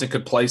 Kerryon Johnson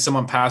could play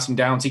someone passing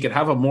downs. He could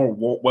have a more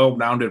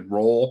well-rounded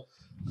role.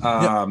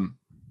 I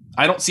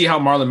don't see how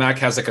Marlon Mack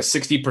has like a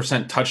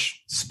 60%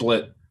 touch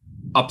split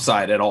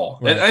upside at all.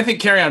 Right. I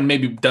think Kerryon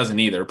maybe doesn't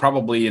either.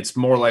 Probably it's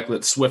more likely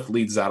that Swift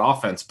leads that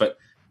offense, but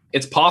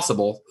it's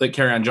possible that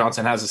Kerryon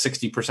Johnson has a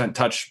 60%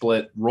 touch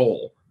split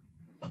role.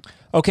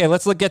 Okay,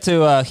 let's get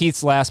to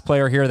Heath's last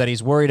player here that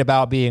he's worried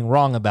about being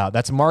wrong about.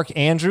 That's Mark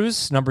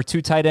Andrews, number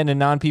 2 tight end in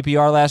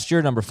non-PPR last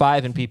year, number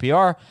 5 in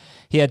PPR.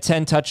 He had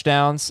 10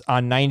 touchdowns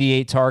on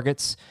 98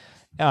 targets,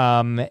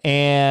 and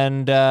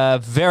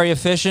very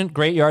efficient,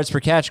 great yards per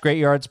catch, great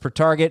yards per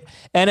target.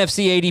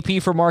 NFC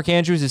ADP for Mark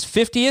Andrews is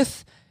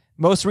 50th.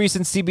 Most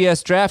recent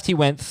CBS draft, he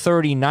went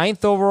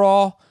 39th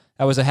overall.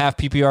 That was a half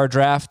PPR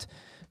draft.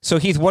 So,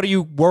 Heath, what are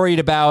you worried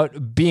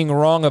about being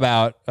wrong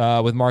about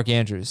with Mark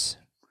Andrews?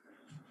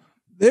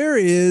 There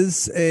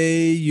is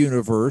a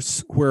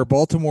universe where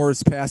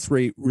Baltimore's pass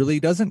rate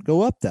really doesn't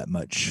go up that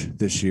much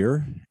this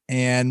year,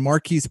 and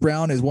Marquise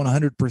Brown is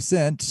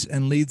 100%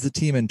 and leads the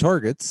team in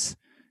targets,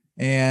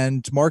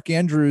 and Mark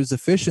Andrews'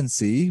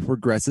 efficiency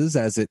regresses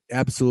as it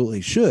absolutely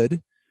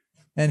should,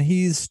 and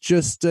he's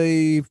just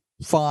a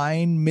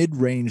fine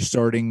mid-range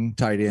starting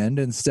tight end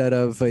instead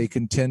of a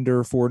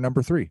contender for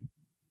number 3.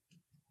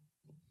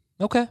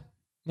 Okay,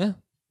 yeah.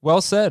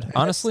 Well said.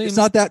 Honestly, it's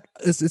not that.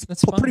 It's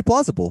pretty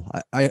plausible.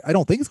 I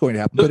don't think it's going to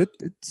happen, but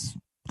it's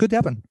could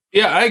happen.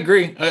 Yeah, I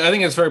agree. I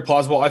think it's very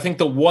plausible. I think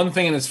the one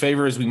thing in his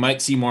favor is we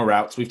might see more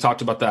routes. We've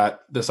talked about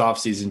that this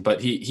offseason, but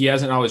he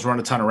hasn't always run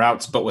a ton of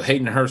routes. But with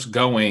Hayden Hurst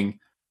going,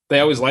 they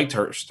always liked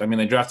Hurst. I mean,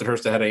 they drafted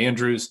Hurst ahead of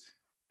Andrews.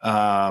 They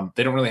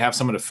don't really have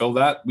someone to fill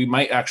that. We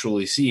might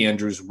actually see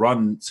Andrews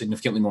run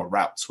significantly more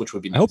routes, which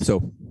would be nice. I hope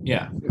so.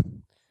 Yeah.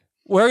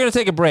 We're going to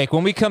take a break.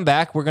 When we come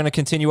back, we're going to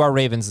continue our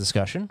Ravens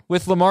discussion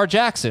with Lamar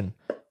Jackson.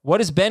 What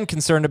is Ben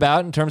concerned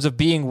about in terms of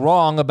being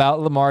wrong about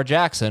Lamar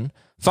Jackson?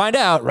 Find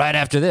out right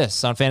after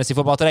this on Fantasy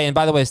Football Today. And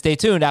by the way, stay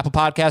tuned. Apple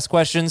Podcast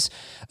questions,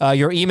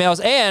 your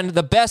emails, and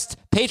the best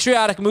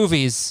patriotic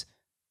movies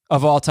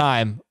of all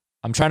time.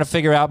 I'm trying to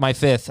figure out my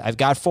 5th. I've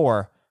got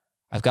 4.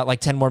 I've got like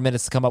 10 more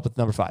minutes to come up with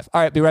number 5.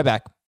 All right, be right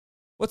back.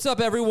 What's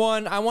up,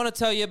 everyone? I want to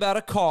tell you about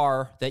a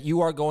car that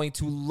you are going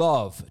to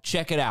love.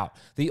 Check it out.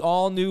 The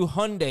all-new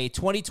Hyundai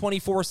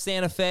 2024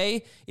 Santa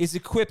Fe is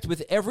equipped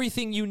with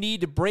everything you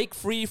need to break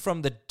free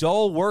from the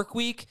dull work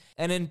week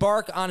and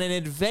embark on an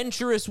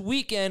adventurous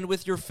weekend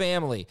with your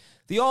family.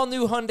 The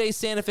all-new Hyundai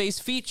Santa Fe's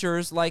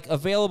features like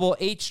available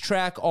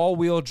H-Track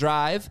all-wheel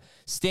drive,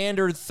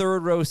 standard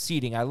third-row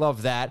seating, I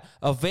love that,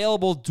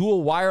 available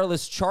dual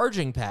wireless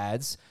charging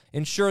pads,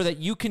 ensure that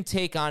you can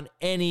take on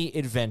any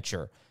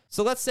adventure.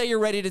 So let's say you're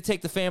ready to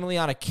take the family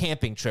on a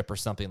camping trip or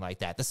something like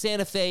that. The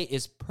Santa Fe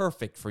is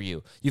perfect for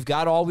you. You've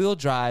got all-wheel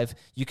drive.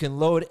 You can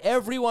load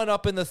everyone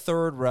up in the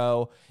third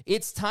row.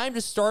 It's time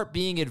to start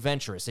being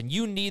adventurous, and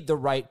you need the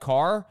right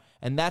car,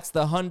 and that's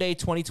the Hyundai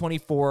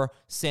 2024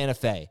 Santa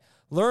Fe.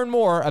 Learn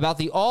more about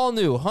the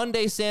all-new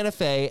Hyundai Santa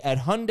Fe at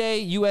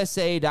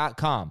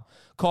HyundaiUSA.com.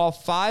 Call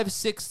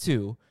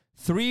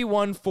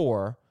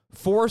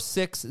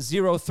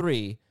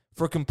 562-314-4603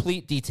 for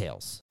complete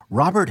details.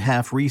 Robert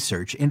Half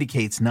research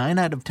indicates 9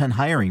 out of 10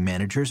 hiring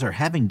managers are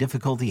having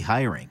difficulty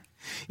hiring.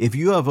 If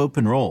you have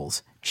open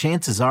roles,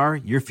 chances are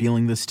you're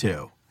feeling this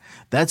too.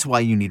 That's why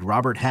you need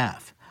Robert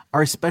Half.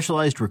 Our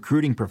specialized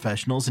recruiting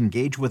professionals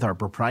engage with our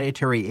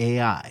proprietary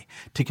AI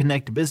to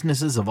connect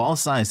businesses of all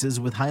sizes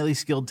with highly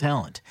skilled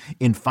talent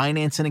in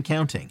finance and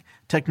accounting,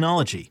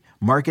 technology,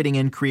 marketing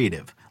and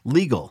creative,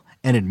 legal,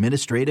 and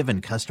administrative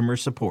and customer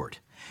support.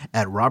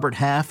 At Robert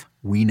Half,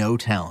 we know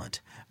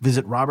talent.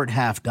 Visit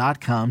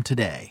roberthalf.com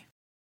today.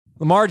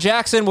 Lamar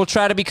Jackson will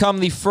try to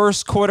become the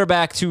first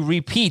quarterback to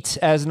repeat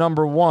as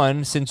number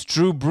one since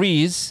Drew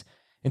Brees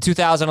in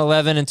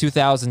 2011 and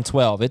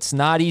 2012. It's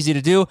not easy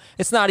to do.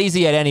 It's not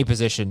easy at any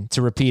position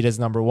to repeat as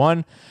number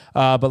one,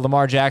 but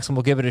Lamar Jackson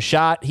will give it a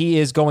shot. He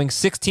is going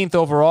 16th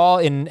overall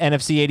in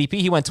NFC ADP.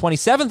 He went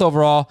 27th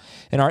overall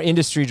in our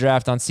industry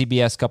draft on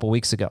CBS a couple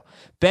weeks ago.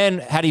 Ben,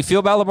 how do you feel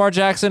about Lamar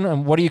Jackson,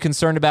 and what are you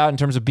concerned about in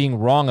terms of being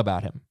wrong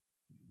about him?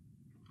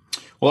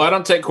 Well, I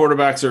don't take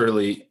quarterbacks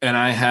early, and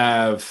I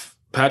have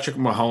Patrick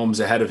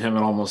Mahomes ahead of him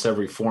in almost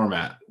every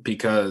format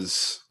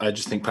because I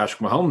just think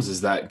Patrick Mahomes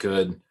is that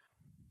good.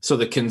 So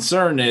the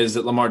concern is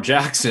that Lamar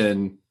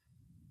Jackson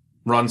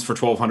runs for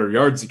 1,200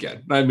 yards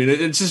again. I mean,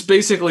 it's just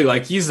basically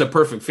like he's the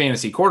perfect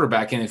fantasy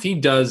quarterback. And if he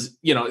does,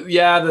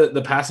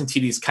 the passing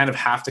TDs kind of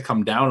have to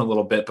come down a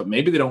little bit, but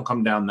maybe they don't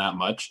come down that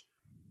much.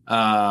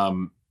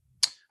 I've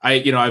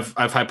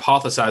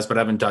hypothesized, but I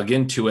haven't dug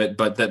into it,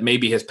 but that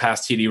maybe his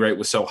pass TD rate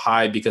was so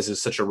high because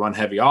it's such a run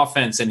heavy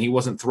offense. And he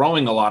wasn't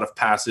throwing a lot of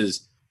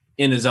passes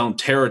in his own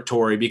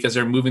territory because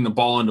they're moving the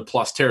ball into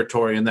plus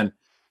territory. And then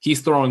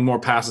he's throwing more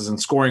passes in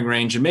scoring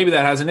range, and maybe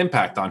that has an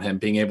impact on him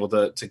being able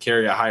to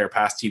carry a higher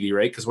pass TD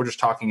rate because we're just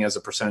talking as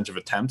a percentage of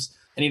attempts,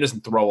 and he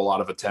doesn't throw a lot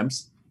of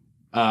attempts.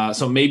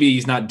 So maybe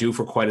he's not due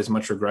for quite as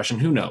much regression.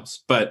 Who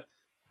knows? But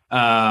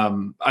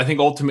I think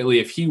ultimately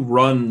if he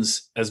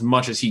runs as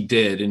much as he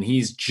did and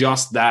he's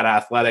just that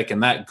athletic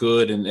and that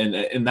good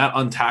and that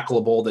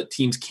untackleable that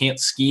teams can't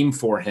scheme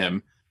for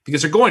him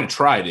because they're going to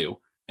try to,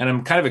 and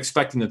I'm kind of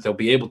expecting that they'll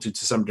be able to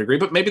some degree,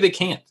 but maybe they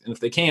can't. And if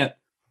they can't,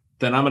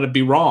 then I'm going to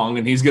be wrong,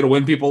 and he's going to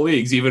win people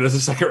leagues, even as a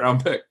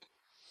second-round pick.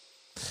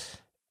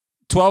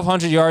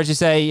 1,200 yards, you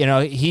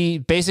say. He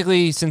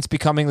basically, since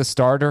becoming the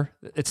starter,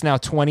 it's now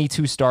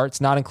 22 starts,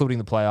 not including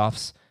the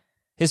playoffs.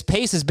 His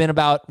pace has been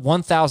about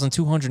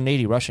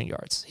 1,280 rushing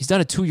yards. He's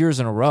done it 2 years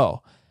in a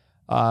row,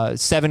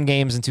 7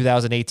 games in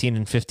 2018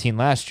 and 15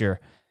 last year.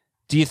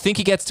 Do you think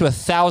he gets to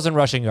 1,000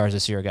 rushing yards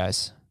this year,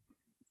 guys?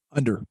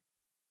 Under.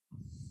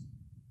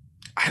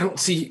 I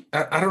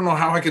don't know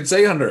how I could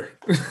say under.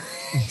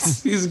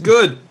 He's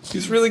good.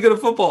 He's really good at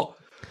football.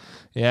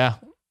 Yeah.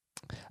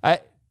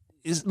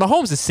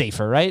 Mahomes is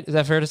safer, right? Is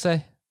that fair to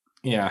say?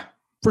 Yeah.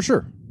 For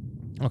sure.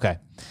 Okay.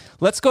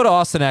 Let's go to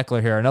Austin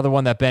Eckler here, another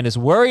one that Ben is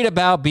worried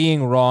about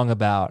being wrong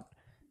about.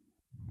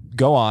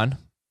 Go on.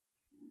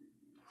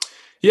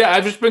 Yeah,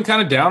 I've just been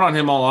kind of down on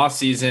him all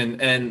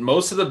offseason, and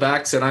most of the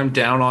backs that I'm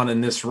down on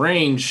in this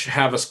range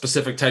have a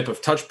specific type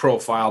of touch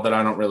profile that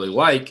I don't really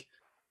like.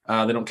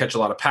 They don't catch a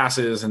lot of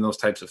passes and those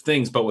types of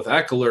things. But with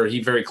Eckler,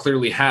 he very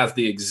clearly has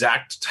the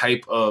exact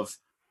type of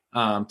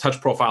touch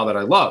profile that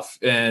I love.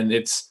 And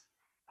it's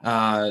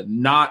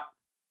not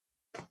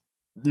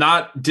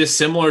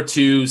dissimilar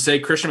to, say,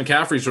 Christian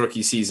McCaffrey's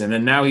rookie season.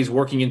 And now he's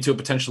working into a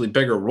potentially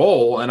bigger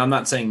role. And I'm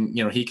not saying,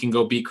 he can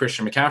go beat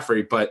Christian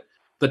McCaffrey, but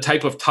the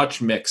type of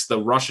touch mix,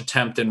 the rush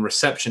attempt and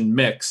reception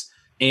mix,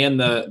 and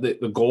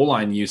the goal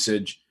line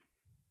usage,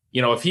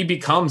 if he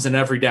becomes an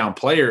every down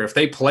player, if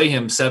they play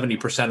him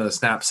 70% of the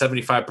snaps,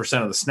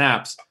 75% of the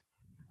snaps,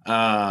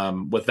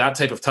 with that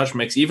type of touch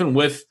mix, even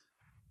with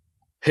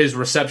his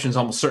receptions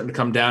almost certain to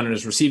come down and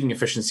his receiving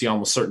efficiency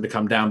almost certain to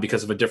come down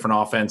because of a different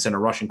offense and a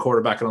rushing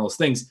quarterback and all those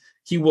things,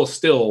 he will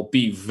still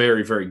be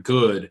very, very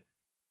good,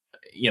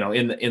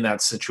 in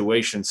that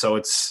situation. So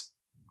it's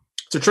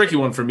a tricky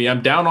one for me.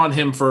 I'm down on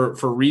him for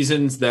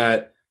reasons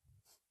that,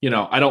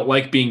 I don't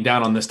like being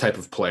down on this type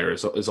of player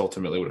is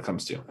ultimately what it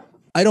comes to.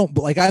 I'm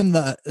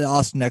the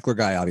Austin Eckler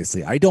guy,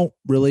 obviously. I don't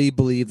really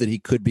believe that he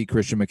could be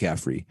Christian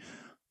McCaffrey.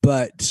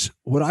 But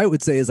what I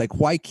would say is,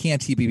 why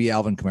can't he be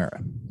Alvin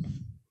Kamara?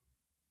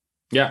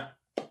 Yeah.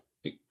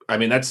 I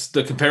mean, that's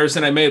the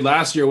comparison I made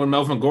last year when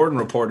Melvin Gordon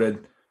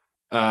reported,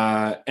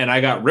 and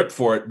I got ripped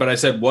for it. But I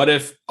said, what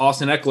if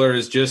Austin Eckler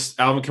is just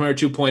Alvin Kamara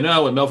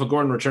 2.0 and Melvin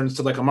Gordon returns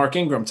to a Mark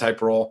Ingram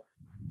type role?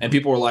 And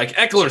people were like,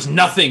 Eckler's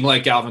nothing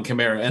like Alvin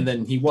Kamara. And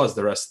then he was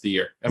the rest of the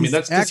year. I mean,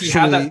 that's because he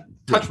had that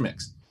touch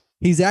mix.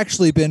 He's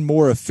actually been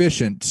more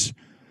efficient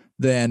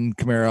than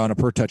Kamara on a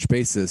per touch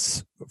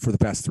basis for the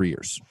past 3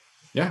 years.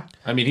 Yeah.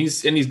 I mean,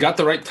 he's got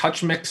the right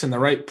touch mix and the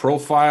right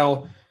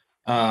profile.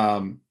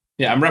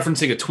 Yeah, I'm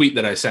referencing a tweet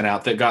that I sent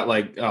out that got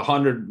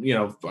 100,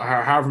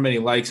 however many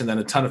likes, and then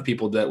a ton of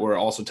people that were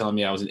also telling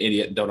me I was an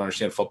idiot and don't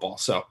understand football.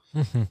 So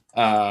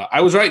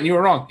I was right and you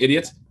were wrong,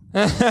 idiots.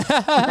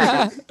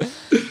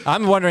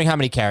 I'm wondering how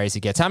many carries he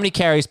gets. How many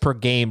carries per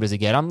game does he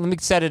get? Let me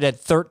set it at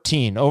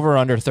 13, over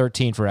under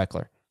 13 for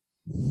Eckler.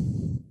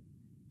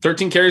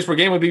 13 carries per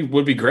game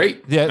would be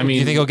great. Yeah, I mean, do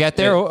you think he'll get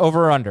there,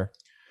 over or under?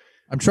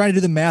 I'm trying to do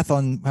the math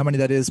on how many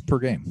that is per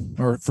game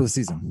or for the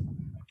season.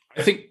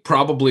 I think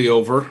probably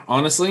over,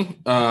 honestly.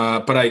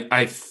 But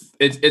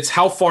it's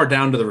how far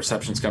down to the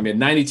reception's going to be. At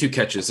 92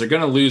 catches, they're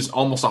going to lose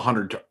almost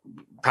 100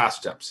 pass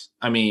attempts.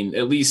 I mean,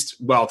 at least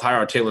while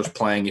Tyrod Taylor's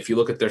playing, if you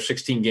look at their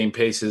 16-game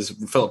paces,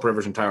 Phillip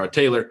Rivers and Tyrod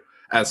Taylor,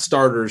 as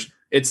starters,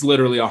 it's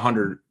literally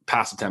 100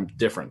 pass attempt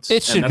difference.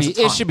 It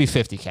should be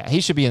 50 catch.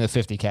 He should be in the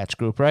 50 catch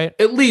group, right?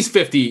 At least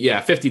 50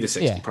 to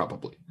 60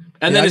 probably.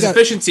 And then his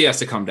efficiency has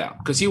to come down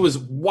because he was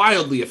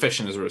wildly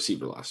efficient as a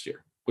receiver last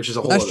year, which is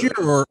a whole last year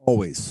or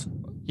always.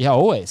 Yeah,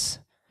 always.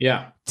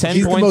 Yeah,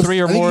 10.3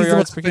 or more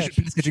yards per catch.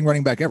 Pass catching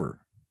running back ever.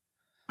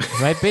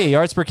 Might be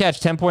yards per catch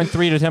 10.3 to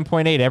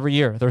 10.8 every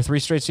year. There are 3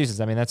 straight seasons.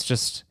 I mean, that's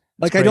just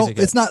like I don't.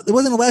 Good. It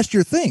wasn't a last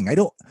year thing. I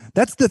don't.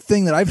 That's the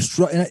thing that I've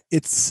struck.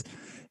 It's.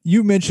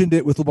 You mentioned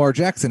it with Lamar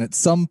Jackson. At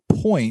some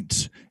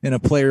point in a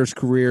player's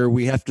career,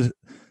 we have to.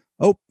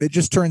 Oh, it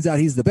just turns out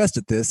he's the best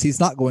at this. He's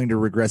not going to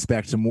regress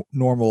back to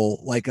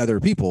normal like other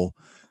people.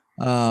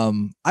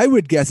 I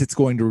would guess it's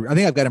going to. I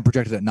think I've got him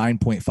projected at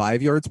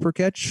 9.5 yards per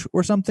catch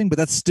or something, but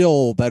that's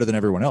still better than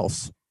everyone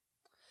else.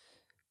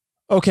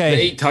 Okay.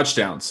 The 8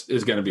 touchdowns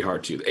is going to be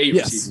hard too. The 8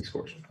 receiving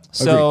scores.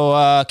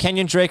 So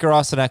Kenyon Drake or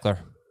Austin Eckler?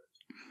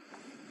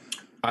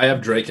 I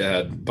have Drake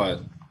ahead,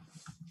 but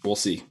we'll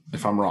see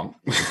if I'm wrong.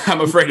 I'm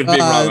afraid of being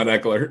wrong on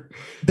Eckler.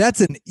 That's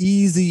an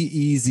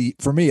easy,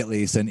 for me at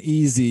least, an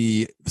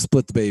easy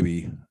split the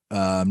baby.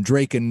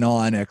 Drake and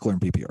non-Eckler and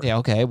PPR. Yeah,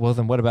 okay. Well,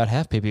 then what about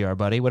half PPR,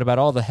 buddy? What about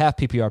all the half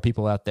PPR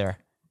people out there?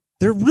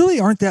 There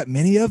really aren't that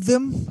many of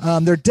them.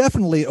 They're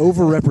definitely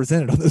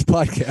overrepresented on this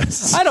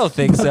podcast. I don't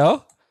think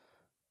so.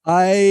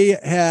 I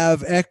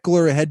have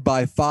Eckler ahead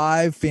by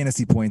 5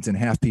 fantasy points in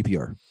half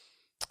PPR.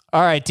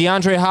 All right,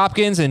 DeAndre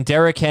Hopkins and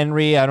Derrick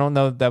Henry. I don't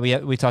know that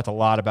we talked a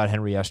lot about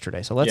Henry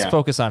yesterday, so let's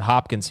focus on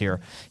Hopkins here.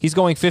 He's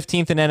going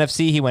 15th in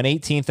NFC. He went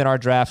 18th in our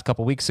draft a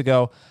couple weeks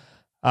ago.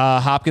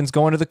 Hopkins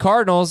going to the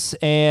Cardinals,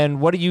 and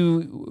what are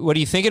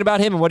you thinking about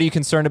him, and what are you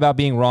concerned about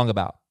being wrong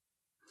about?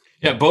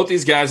 Yeah, both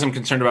these guys I'm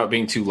concerned about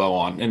being too low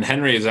on, and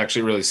Henry is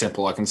actually really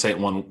simple. I can say it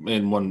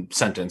in one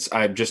sentence.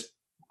 I'm just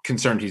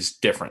concerned he's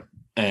different.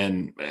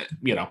 And,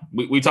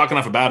 we talk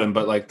enough about him,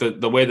 but like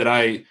the way that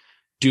I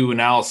do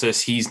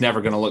analysis, he's never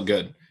going to look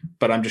good.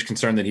 But I'm just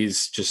concerned that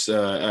he's just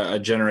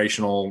a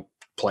generational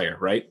player,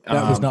 right?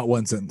 That was not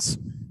one sentence.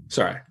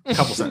 Sorry, a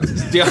couple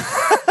sentences.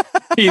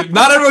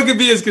 Not everyone can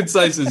be as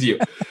concise as you.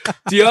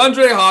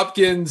 DeAndre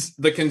Hopkins,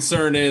 the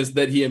concern is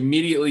that he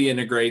immediately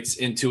integrates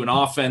into an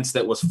offense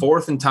that was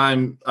 4th in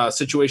time,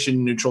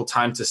 situation neutral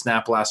time to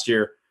snap last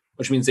year,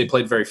 which means they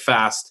played very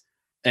fast.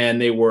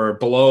 And they were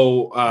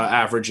below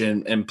average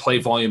in play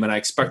volume, and I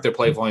expect their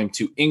play volume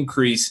to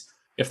increase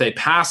if they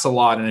pass a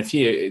lot. And if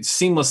he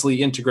seamlessly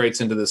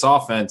integrates into this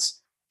offense,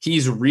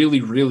 he's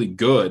really, really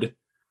good.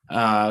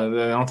 I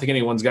don't think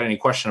anyone's got any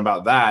question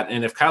about that.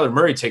 And if Kyler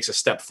Murray takes a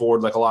step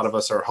forward, like a lot of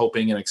us are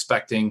hoping and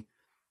expecting,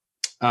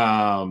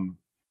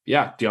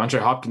 DeAndre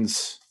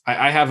Hopkins,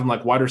 I have him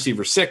like wide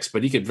receiver 6,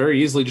 but he could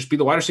very easily just be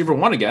the wide receiver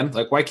 1 again.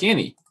 Like, why can't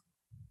he?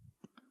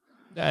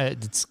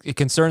 It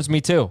concerns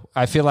me too.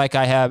 I feel like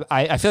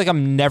I feel like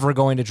I'm never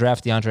going to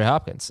draft DeAndre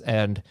Hopkins,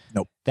 and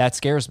that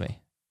scares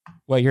me.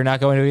 Well, you're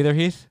not going to either,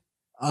 Heath?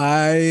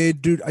 I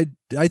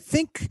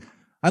think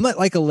I'm at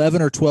like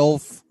 11 or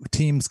 12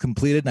 teams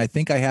completed, and I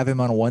think I have him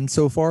on 1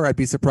 so far. I'd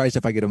be surprised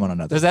if I get him on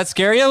another. Does that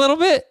scare you a little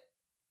bit?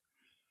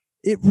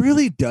 It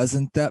really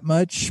doesn't that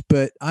much,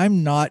 but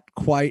I'm not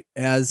quite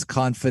as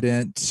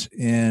confident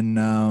in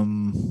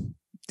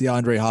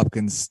DeAndre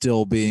Hopkins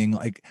still being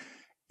like.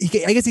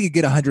 I guess he could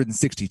get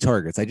 160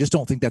 targets. I just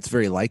don't think that's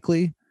very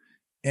likely.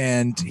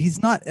 And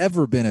he's not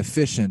ever been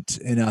efficient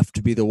enough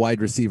to be the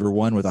wide receiver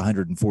 1 with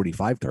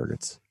 145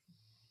 targets.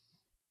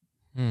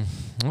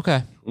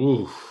 Okay.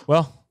 Ooh.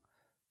 Well,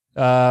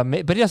 but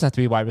he doesn't have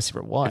to be wide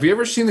receiver 1. Have you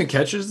ever seen the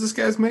catches this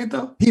guy's made,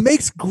 though? He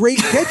makes great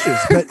catches,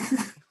 but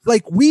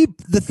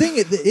the thing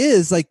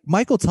is, like,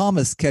 Michael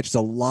Thomas catches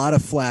a lot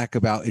of flack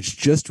about it's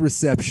just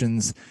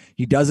receptions.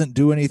 He doesn't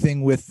do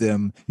anything with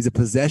them. He's a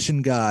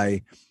possession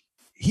guy.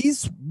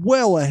 He's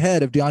well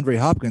ahead of DeAndre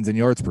Hopkins in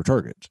yards per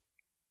target.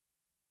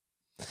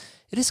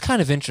 It is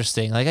kind of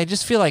interesting. Like, I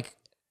just feel like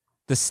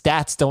the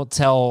stats don't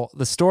tell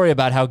the story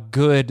about how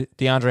good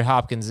DeAndre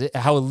Hopkins,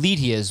 how elite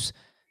he is,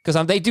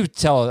 because they do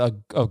tell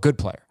a good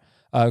player,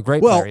 a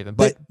great player even.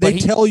 But they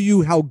tell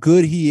you how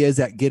good he is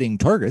at getting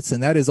targets,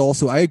 and that is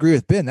also, I agree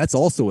with Ben, that's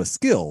also a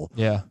skill.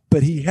 Yeah.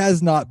 But he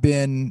has not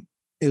been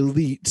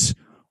elite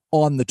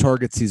on the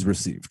targets he's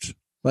received.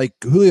 Like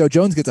Julio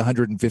Jones gets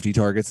 150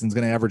 targets and is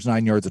going to average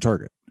 9 yards a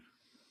target.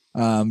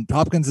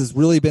 Hopkins has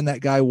really been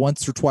that guy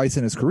once or twice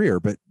in his career,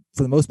 but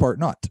for the most part,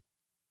 not.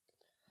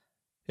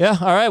 Yeah.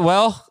 All right.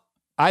 Well,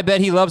 I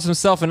bet he loves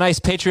himself a nice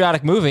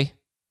patriotic movie.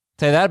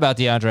 Tell you that about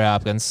DeAndre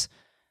Hopkins.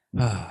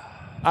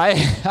 I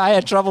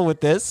had trouble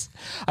with this.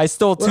 I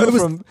stole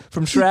 2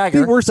 from Schrager.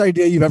 The worst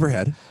idea you've ever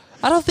had.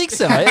 I don't think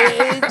so.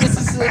 This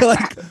is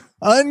like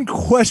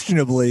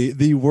unquestionably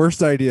the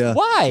worst idea.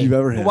 Why? You've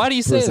ever had. Why do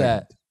you say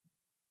that?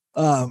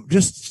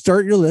 Just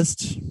start your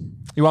list.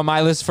 You want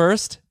my list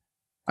first?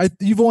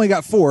 You've only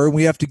got 4, and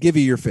we have to give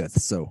you your 5th.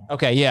 So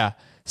okay, yeah.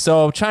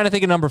 So I'm trying to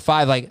think of number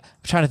 5. Like, I'm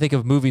trying to think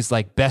of movies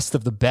like Best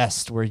of the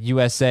Best, where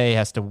USA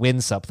has to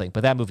win something,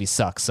 but that movie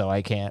sucks, so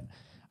I can't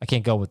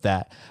go with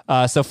that.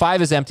 So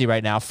 5 is empty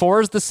right now.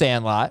 4 is The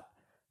Sandlot.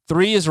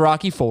 3 is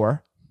Rocky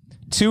 4.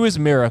 2 is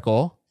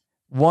Miracle.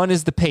 One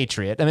is The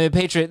Patriot. I mean,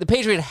 The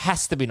Patriot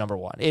has to be number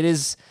one. It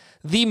is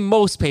the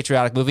most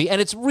patriotic movie, and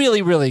it's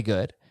really, really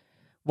good.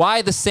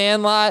 Why The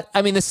Sandlot?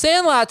 I mean, The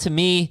Sandlot to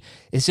me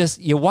is just,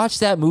 you watch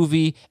that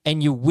movie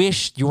and you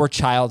wish your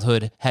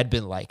childhood had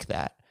been like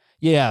that.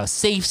 Yeah,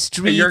 safe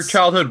streets. Your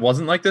childhood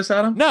wasn't like this,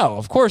 Adam? No,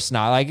 of course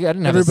not. Like, I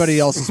didn't have Everybody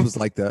else's was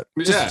like that.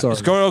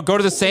 Just go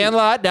to the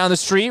Sandlot down the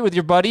street with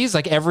your buddies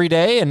like every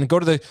day, and go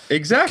to the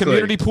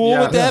community pool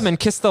with them and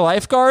kiss the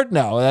lifeguard.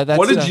 No, that's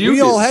what did you? We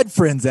do? all had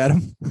friends,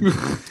 Adam.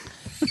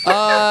 No,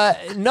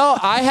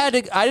 I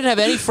didn't have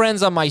any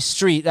friends on my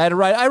street.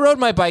 I rode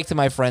my bike to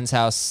my friend's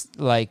house,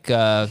 like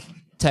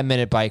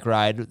 10-minute bike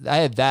ride. I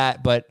had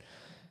that, but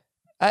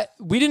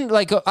we didn't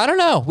I don't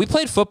know. We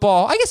played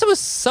football. I guess it was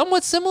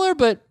somewhat similar,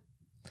 but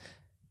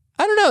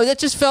I don't know. That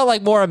just felt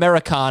like more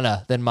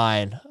Americana than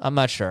mine. I'm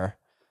not sure.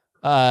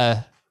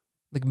 Like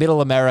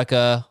middle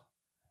America.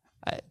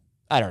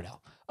 I don't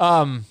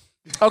know.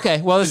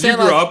 Okay. Well,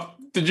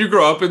 Did you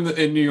grow up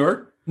in New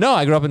York? No,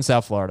 I grew up in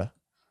South Florida.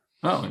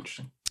 Oh,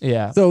 interesting.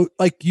 Yeah. So,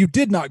 you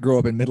did not grow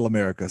up in Middle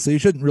America, so you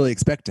shouldn't really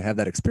expect to have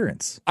that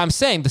experience. I'm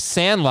saying The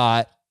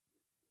Sandlot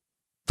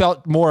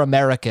felt more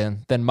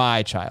American than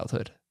my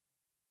childhood.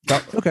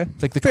 Okay.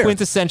 It's like the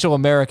quintessential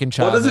American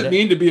childhood. What does it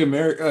mean to be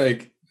American?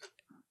 Like,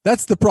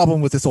 that's the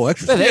problem with this whole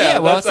exercise. Yeah,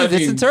 well,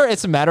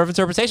 it's a matter of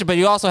interpretation. But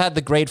you also had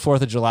the great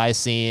 4th of July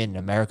scene,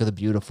 America the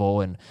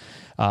Beautiful, and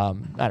I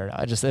don't know.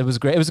 It was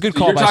great. It was a good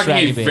call. You're by talking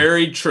Shaggy a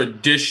very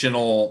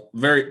traditional,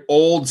 very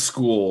old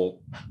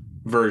school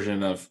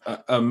version of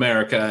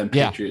America and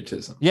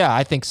patriotism. Yeah,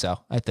 I think so.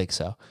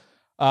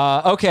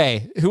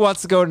 Okay, who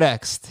wants to go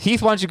next?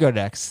 Heath, why don't you go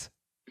next?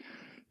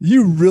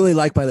 You really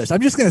like my list.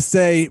 I'm just going to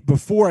say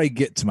before I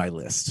get to my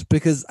list,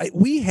 because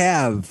we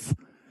have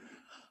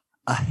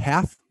a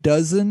half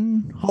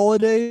dozen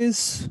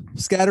holidays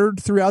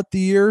scattered throughout the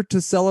year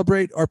to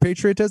celebrate our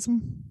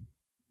patriotism,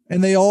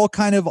 and they all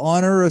kind of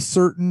honor a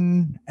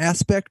certain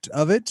aspect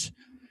of it.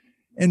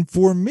 And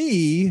for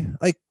me,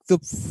 the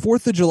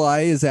 4th of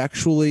July is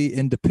actually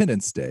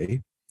Independence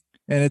Day,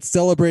 and it's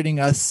celebrating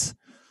us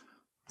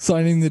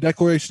signing the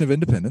Declaration of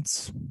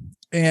Independence.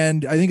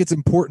 And I think it's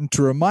important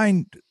to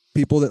remind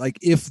people that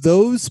if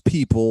those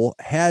people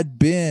had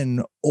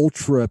been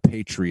ultra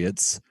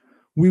patriots,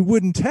 we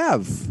wouldn't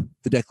have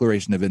the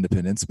Declaration of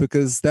Independence,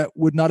 because that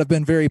would not have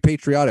been very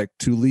patriotic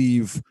to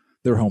leave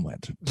their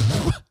homeland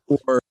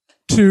or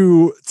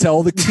to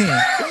tell the king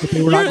that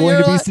they were not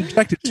going to be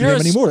subjected to him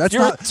anymore. That's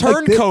not a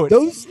turncoat.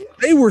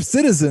 They were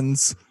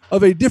citizens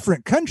of a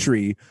different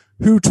country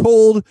who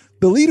told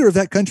the leader of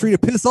that country to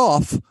piss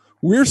off.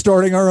 We're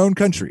starting our own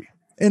country,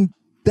 and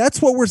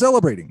that's what we're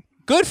celebrating.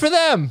 Good for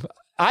them.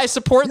 I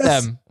support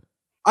them.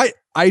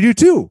 I do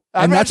too.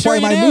 I'm and not that's sure why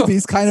you my do.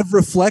 movies kind of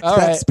reflect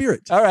that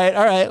spirit. All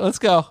right. Let's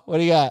go. What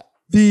do you got?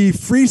 The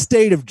Free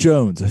State of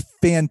Jones, a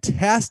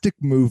fantastic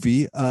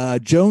movie.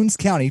 Jones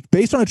County,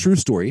 based on a true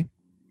story,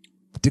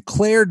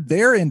 declared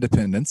their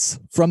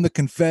independence from the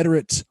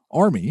Confederate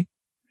Army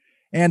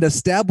and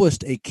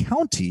established a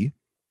county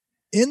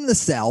in the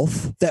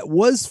South that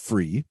was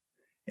free,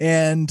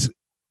 and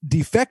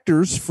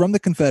defectors from the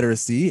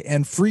Confederacy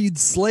and freed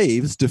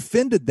slaves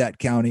defended that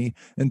county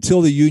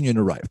until the Union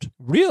arrived.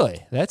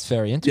 Really? That's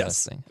very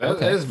interesting. Yes.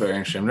 That is very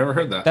interesting. I've never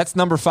heard that. That's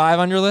number 5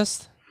 on your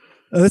list?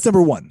 That's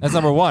number 1. That's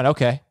number 1.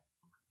 Okay.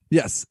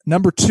 Yes.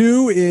 Number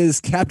 2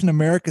 is Captain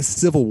America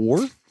Civil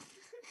War.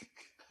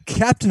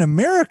 Captain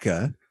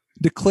America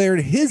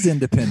declared his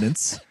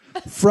independence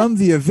from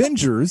the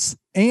Avengers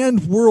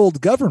and world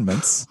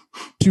governments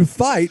to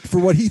fight for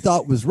what he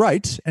thought was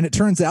right, and it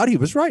turns out he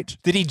was right.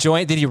 Did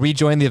he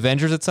rejoin the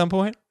Avengers at some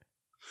point?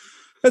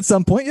 At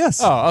some point,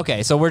 yes. Oh,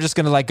 okay. So we're just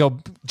gonna go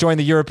join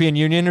the European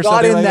Union or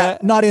something like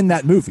that? Not in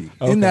that movie.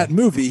 Okay. In that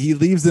movie, he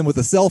leaves them with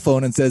a cell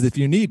phone and says, "If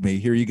you need me,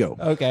 here you go."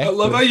 Okay. I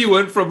love how you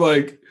went from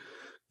a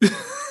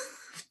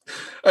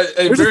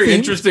very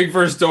interesting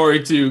first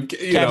story to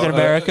Captain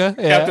America.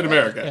 Captain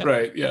America,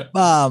 right? Yeah.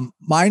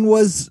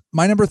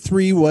 My number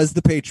 3 was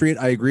The Patriot.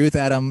 I agree with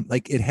Adam.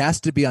 It has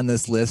to be on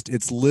this list.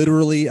 It's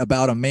literally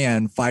about a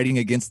man fighting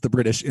against the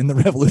British in the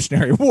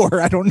Revolutionary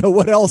War. I don't know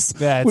what else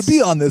would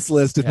be on this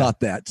list if not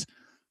that.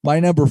 My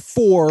number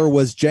 4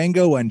 was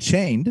Django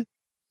Unchained.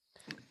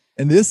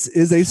 And this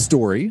is a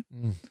story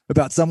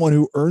about someone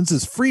who earns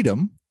his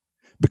freedom,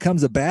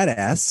 becomes a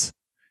badass,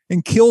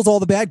 and kills all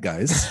the bad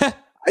guys.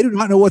 I do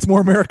not know what's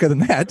more America than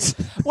that.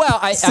 Well,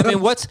 I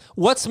mean,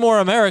 what's more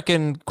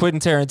American, Quentin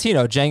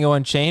Tarantino, Django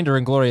Unchained or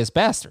Inglourious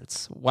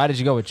Bastards? Why did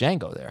you go with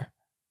Django there?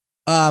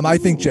 I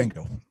think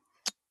Django.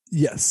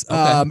 Yes.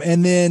 Okay.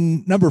 And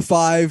then number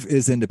 5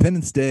 is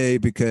Independence Day,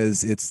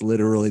 because it's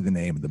literally the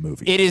name of the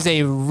movie. It is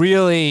a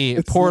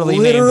really poorly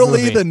named movie.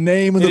 Literally the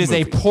name of the movie.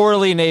 It is a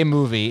poorly named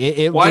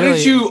movie. Why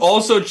did you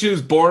also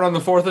choose Born on the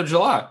 4th of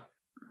July?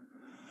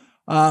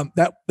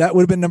 That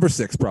would have been number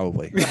 6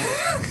 probably.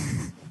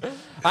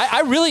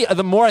 I really,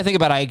 the more I think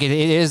about it, it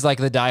is like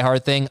the Die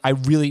Hard thing.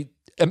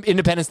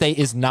 Independence Day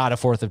is not a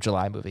 4th of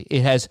July movie.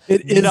 It has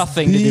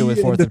nothing to do with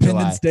 4th of July.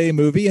 Independence Day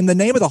movie, and the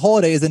name of the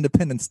holiday is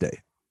Independence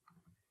Day.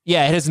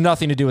 Yeah, it has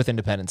nothing to do with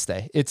Independence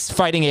Day. It's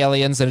fighting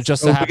aliens, and it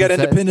just so we happens got that-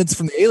 independence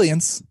from the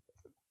aliens.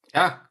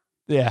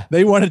 Yeah.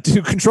 They wanted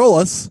to control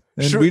us,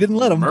 and we didn't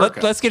let them.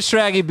 Let's get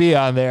Shraggy B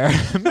on there.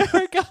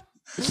 America.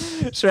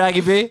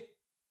 Shraggy B.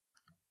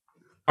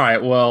 All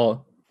right.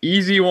 Well,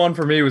 easy one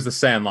for me was The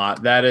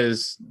Sandlot. That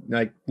is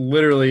like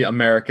literally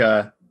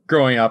America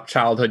growing up,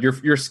 childhood.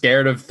 You're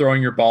scared of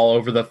throwing your ball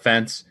over the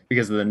fence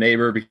because of the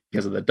neighbor,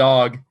 because of the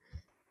dog.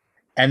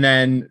 And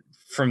then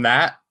from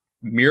that,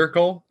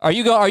 Miracle. Are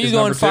you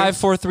going 5,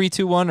 4, 3,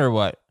 2, 1 or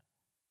what?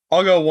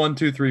 I'll go 1,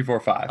 2, 3, 4,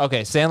 5.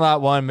 Okay,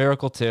 Sandlot 1,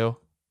 Miracle 2.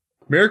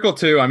 Miracle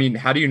 2, I mean,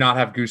 how do you not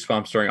have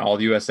goosebumps during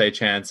All USA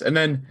chants? And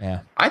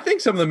then I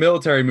think some of the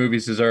military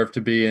movies deserve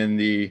to be in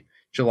the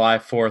July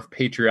 4th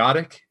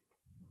patriotic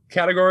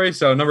category.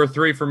 So number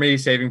 3 for me,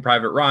 Saving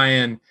Private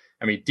Ryan.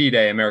 I mean,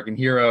 D-Day, American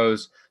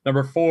Heroes.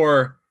 Number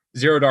 4,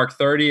 Zero Dark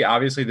 30.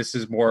 Obviously, this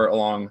is more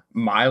along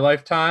my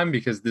lifetime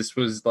because this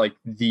was like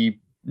the,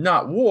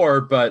 not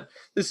war, but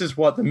this is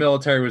what the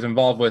military was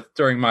involved with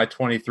during my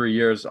 23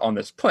 years on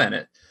this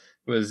planet.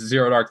 It was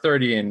Zero Dark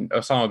 30 and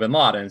Osama bin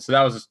Laden. So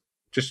that was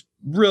just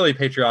really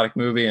patriotic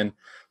movie. And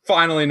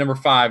finally, number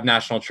 5,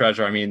 National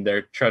Treasure. I mean,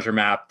 their treasure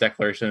map,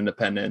 Declaration of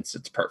Independence.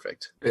 It's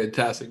perfect.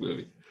 Fantastic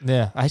movie.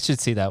 Yeah, I should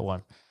see that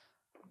one.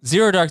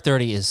 Zero Dark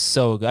 30 is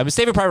so good. I mean,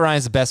 Saving Private Ryan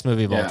is the best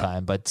movie of all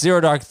time, but Zero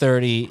Dark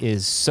 30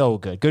 is so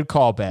good. Good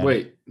call, Ben.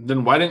 Wait,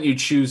 then why didn't you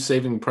choose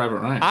Saving Private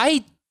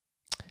Ryan?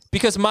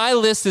 Because my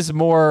list is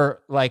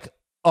more like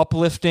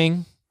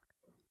uplifting,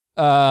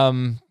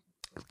 kind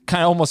of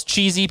almost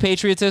cheesy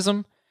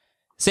patriotism.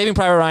 Saving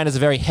Private Ryan is a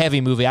very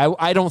heavy movie.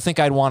 I don't think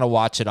I'd want to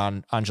watch it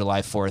on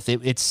July 4th.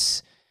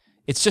 It's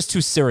just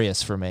too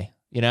serious for me,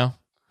 you know?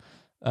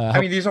 I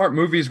mean, these aren't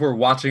movies we're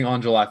watching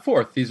on July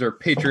 4th. These are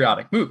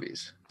patriotic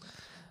movies.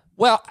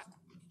 Well,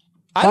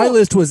 my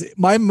list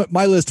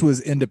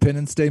was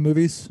Independence Day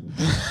movies.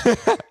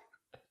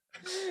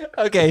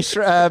 Okay,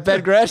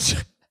 Ben Gresh.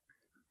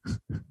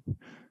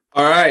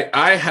 All right,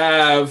 I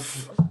had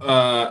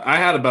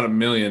about 1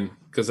 million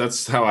because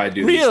that's how I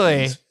do. Really?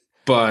 These things.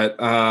 But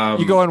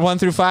you going 1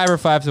 through 5 or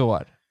 5 to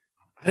 1?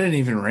 I didn't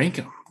even rank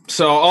them.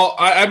 So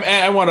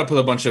I wound up with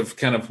a bunch of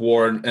kind of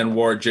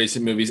war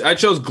adjacent movies. I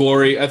chose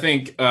Glory. I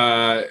think,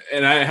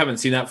 and I haven't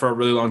seen that for a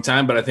really long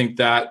time, but I think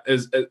that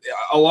is,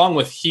 along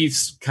with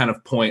Heath's kind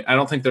of point, I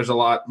don't think there's a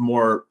lot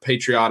more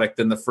patriotic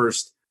than the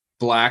first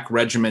Black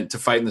regiment to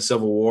fight in the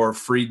Civil War,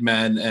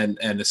 freedmen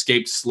and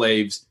escaped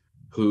slaves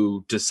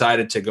who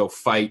decided to go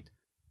fight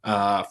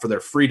for their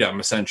freedom,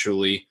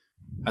 essentially.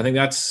 I think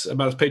that's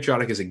about as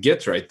patriotic as it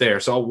gets right there.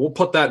 So we'll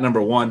put that number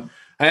 1.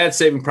 I had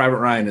Saving Private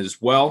Ryan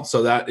as well,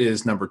 so that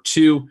is number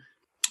 2.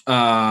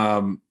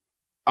 I'll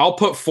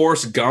put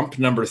Forrest Gump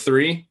number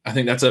 3. I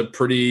think that's a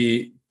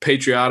pretty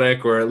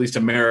patriotic or at least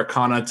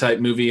Americana type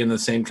movie in the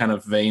same kind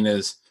of vein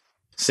as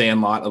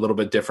Sandlot, a little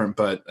bit different,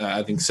 but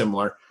I think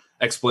similar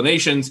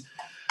explanations.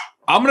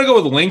 I'm going to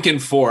go with Lincoln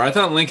 4. I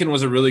thought Lincoln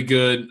was a really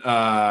good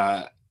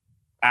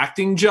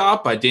acting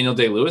job by Daniel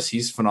Day-Lewis.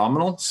 He's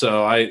phenomenal.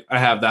 So I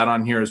have that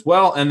on here as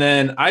well. And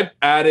then I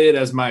added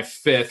as my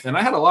 5th, and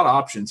I had a lot of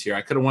options here.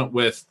 I could have went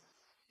with,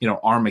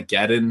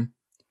 Armageddon.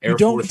 You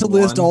don't have to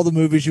list all the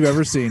movies you've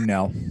ever seen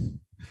now.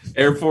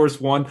 Air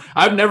Force One.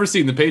 I've never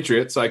seen The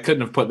Patriot, so I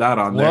couldn't have put that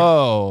on there.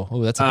 Whoa.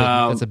 Ooh, that's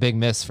a big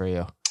miss for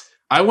you.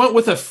 I went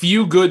with A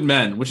Few Good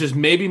Men, which is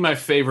maybe my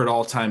favorite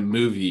all-time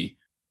movie.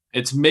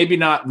 It's maybe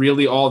not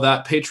really all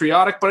that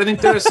patriotic, but I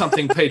think there is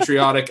something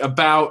patriotic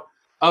about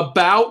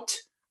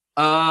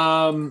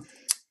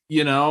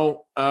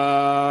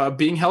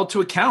being held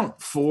to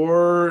account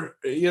for,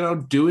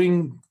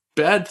 doing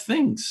bad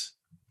things.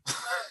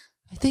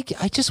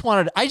 I just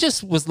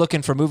was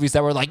looking for movies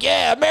that were like,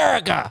 yeah,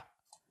 America.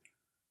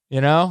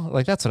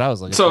 That's what I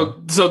was looking for.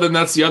 So then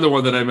that's the other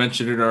one that I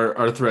mentioned in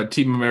our thread,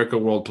 Team America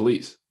World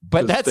Police.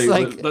 But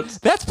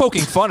that's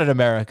poking fun at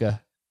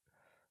America.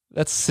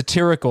 That's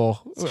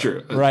satirical. It's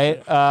true.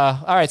 Right?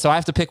 All right, so I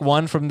have to pick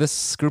one from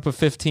this group of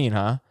 15,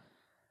 huh?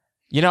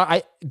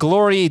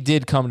 Glory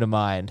did come to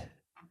mind.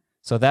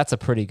 So that's a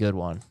pretty good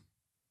one.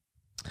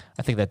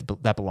 I think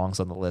that belongs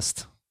on the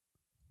list.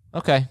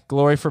 Okay,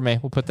 Glory for me.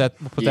 We'll put that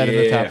in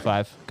the top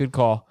 5. Good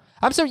call.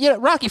 I'm sorry,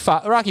 Rocky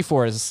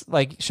 4 is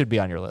should be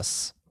on your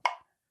lists.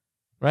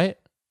 Right?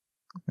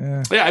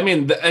 Yeah, I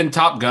mean, and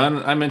Top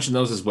Gun, I mentioned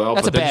those as well.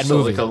 That's a bad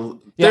movie. You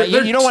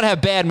don't want to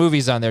have bad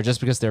movies on there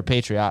just because they're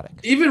patriotic.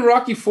 Even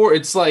Rocky 4,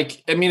 it's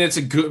it's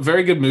a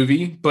very good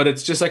movie, but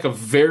it's just like a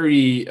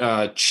very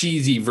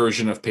cheesy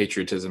version of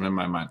patriotism in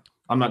my mind.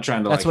 I'm not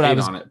trying to hate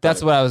on it.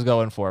 That's what I was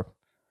going for.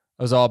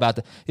 I was all about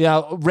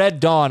Red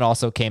Dawn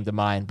also came to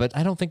mind, but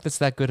I don't think that's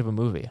that good of a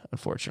movie,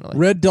 unfortunately.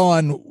 Red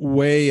Dawn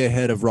way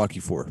ahead of Rocky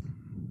 4.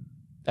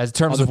 As in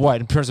terms of what?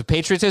 In terms of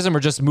patriotism or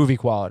just movie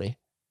quality?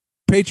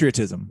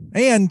 Patriotism.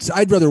 And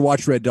I'd rather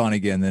watch Red Dawn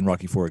again than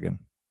Rocky 4 again.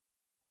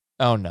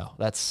 Oh no,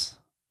 that's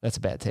a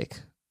bad take.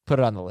 Put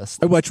it on the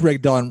list. I watch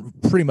Red Dawn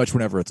pretty much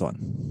whenever it's on.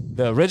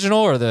 The original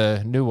or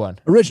the new one?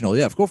 Original,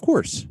 yeah, of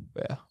course.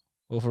 Yeah.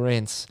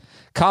 Wolverines.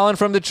 Colin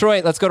from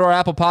Detroit. Let's go to our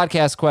Apple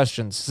Podcast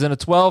questions. This is in a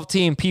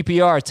 12-team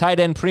PPR tight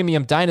end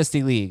premium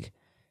dynasty league.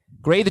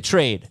 Grade the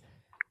trade.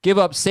 Give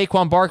up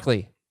Saquon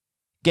Barkley.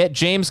 Get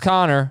James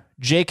Conner,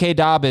 J.K.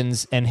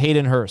 Dobbins, and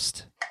Hayden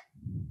Hurst.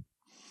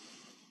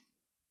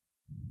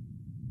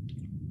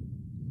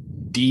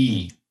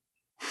 D.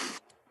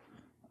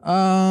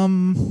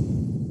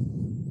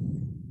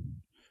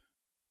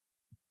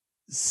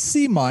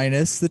 C-.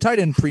 The tight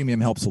end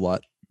premium helps a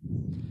lot.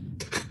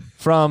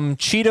 From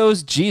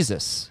Cheetos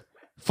Jesus.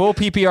 Full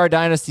PPR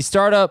Dynasty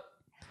startup.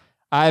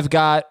 I've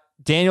got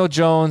Daniel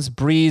Jones,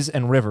 Breeze,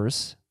 and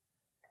Rivers.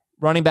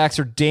 Running backs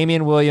are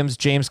Damian Williams,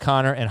 James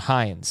Conner, and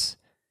Hines.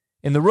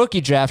 In the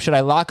rookie draft, should I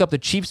lock up the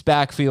Chiefs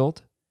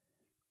backfield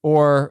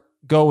or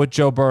go with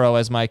Joe Burrow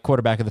as my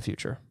quarterback of the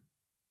future?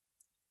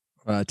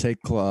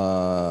 Take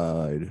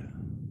Clyde.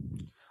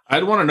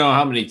 I'd want to know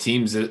how many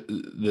teams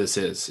this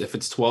is. If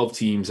it's 12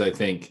 teams, I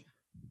think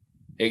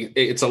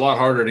it's a lot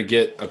harder to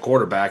get a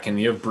quarterback, and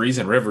you have Breeze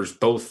and Rivers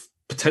both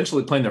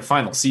potentially playing their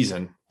final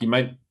season. You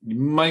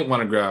might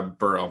want to grab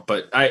Burrow,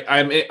 but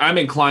I'm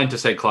inclined to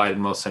say Clyde in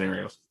most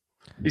scenarios.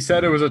 He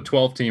said it was a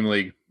 12-team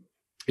league.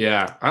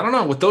 Yeah, I don't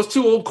know. With those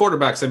two old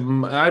quarterbacks,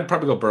 I'd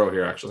probably go Burrow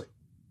here, actually.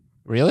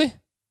 Really?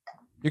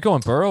 You're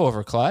going Burrow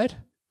over Clyde?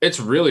 It's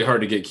really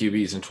hard to get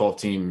QBs in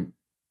 12-team.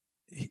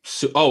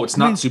 It's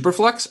not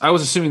Superflex? I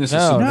was assuming this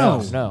is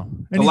Superflex. No.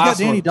 And he's got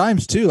Danny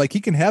Dimes, too. Like, he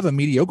can have a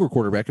mediocre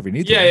quarterback if he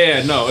needs one.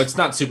 Yeah, no, it's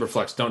not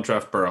Superflex. Don't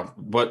draft Burrow.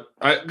 But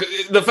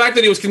the fact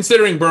that he was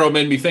considering Burrow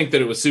made me think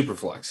that it was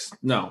Superflex.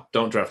 No,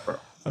 don't draft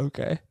Burrow.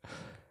 Okay.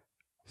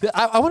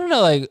 I want to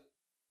know, like,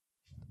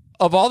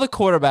 of all the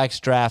quarterbacks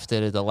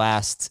drafted in the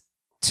last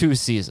 2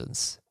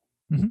 seasons,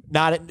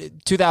 not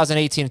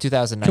 2018 and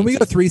 2019. Can we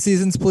go 3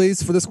 seasons,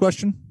 please, for this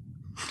question?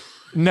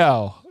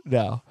 No.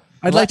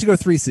 I'd like to go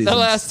 3 seasons. The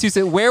last 2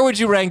 seasons. Where would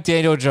you rank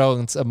Daniel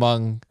Jones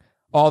among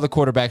all the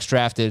quarterbacks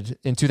drafted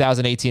in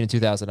 2018 and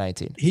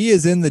 2019? He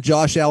is in the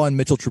Josh Allen,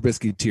 Mitchell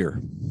Trubisky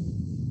tier.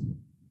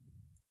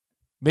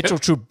 Mitchell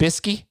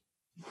Trubisky?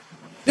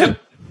 Yep.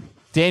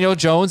 Daniel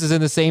Jones is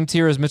in the same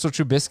tier as Mitchell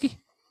Trubisky?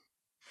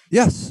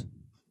 Yes.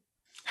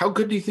 How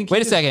good do you think?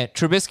 Wait a second.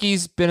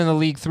 Trubisky's been in the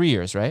league 3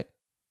 years, right?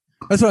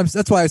 That's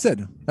why I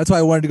said. That's why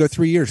I wanted to go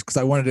 3 years, because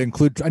I wanted to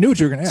include. I knew what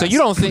you were going to ask. So you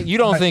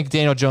don't think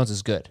Daniel Jones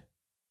is good?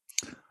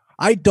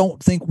 I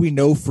don't think we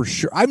know for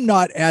sure. I'm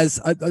not as.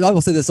 I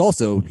will say this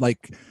also.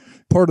 Like,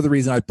 part of the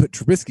reason I put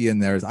Trubisky in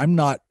there is I'm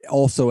not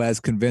also as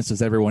convinced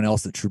as everyone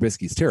else that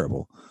Trubisky's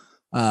terrible.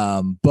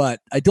 But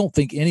I don't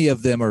think any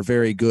of them are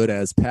very good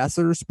as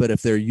passers. But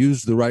if they're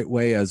used the right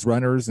way as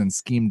runners and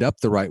schemed up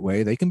the right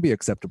way, they can be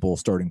acceptable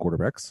starting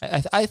quarterbacks.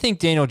 I think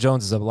Daniel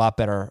Jones is a lot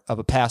better of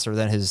a passer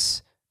than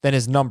his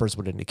numbers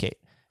would indicate.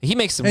 He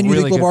makes some really good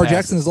passes. And you think Lamar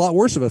Jackson is a lot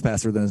worse of a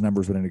passer than his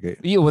numbers would indicate.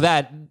 Yeah, well,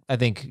 that I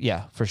think,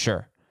 yeah, for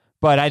sure.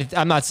 But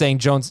I'm not saying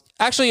Jones.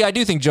 Actually, I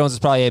do think Jones is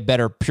probably a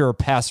better pure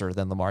passer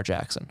than Lamar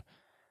Jackson.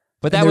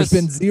 But there's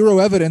been zero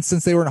evidence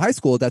since they were in high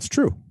school that's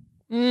true.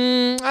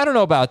 I don't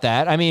know about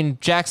that. I mean,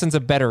 Jackson's a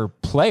better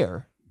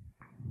player,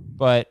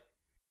 but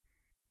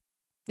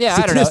yeah,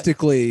 I don't know.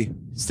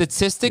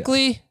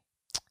 Statistically,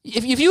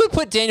 yeah. If you would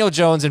put Daniel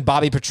Jones in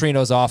Bobby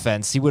Petrino's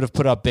offense, he would have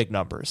put up big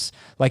numbers,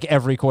 like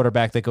every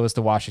quarterback that goes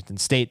to Washington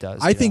State does.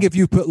 I think if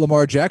you put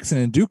Lamar Jackson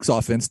in Duke's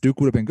offense, Duke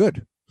would have been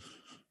good.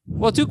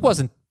 Well, Duke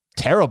wasn't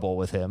terrible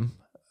with him.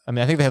 I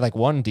mean, I think they had like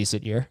one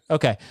decent year.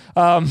 Okay.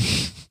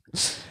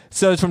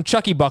 So it's from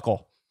Chucky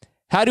Buckle.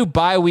 How do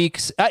bye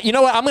weeks? You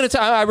know what?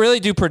 I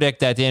really do predict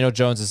that Daniel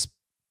Jones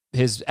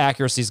his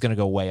accuracy is going to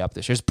go way up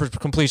this year. His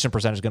completion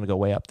percentage is going to go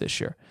way up this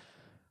year.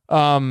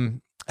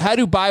 How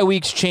do bye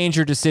weeks change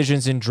your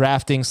decisions in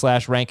drafting /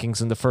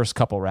 rankings in the first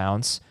couple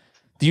rounds?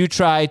 Do you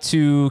try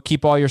to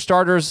keep all your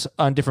starters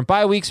on different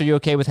bye weeks? Or are you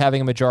okay with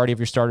having a majority of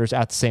your starters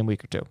at the same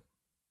week or two?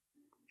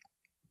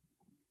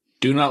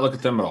 Do not look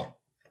at them at all.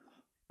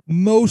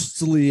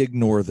 Mostly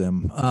ignore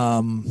them.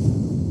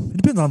 It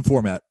depends on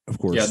format, of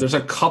course. Yeah, there's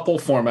a couple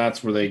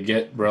formats where they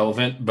get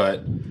relevant,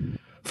 but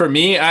for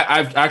me,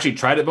 I've actually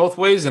tried it both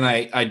ways, and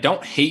I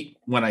don't hate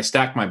when I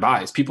stack my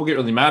buys. People get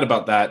really mad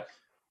about that,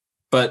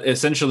 but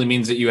essentially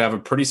means that you have a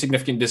pretty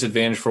significant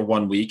disadvantage for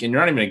 1 week, and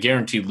you're not even a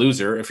guaranteed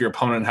loser if your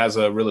opponent has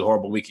a really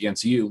horrible week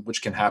against you,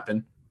 which can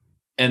happen.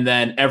 And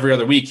then every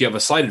other week you have a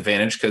slight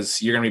advantage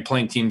because you're going to be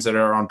playing teams that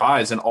are on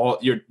buys, and all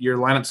your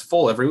lineup's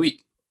full every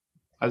week.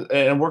 And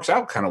it works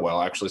out kind of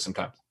well, actually,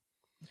 sometimes.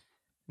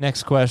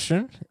 Next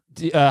question.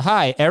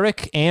 Hi,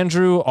 Eric,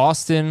 Andrew,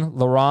 Austin,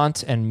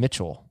 Laurent, and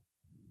Mitchell.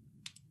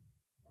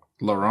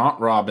 Laurent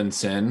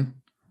Robinson,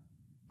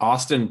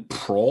 Austin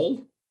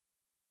Prohl,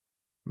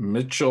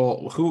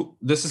 Mitchell. Who?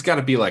 This has got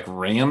to be like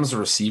Rams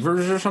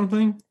receivers or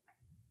something.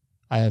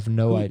 I have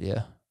no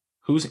idea.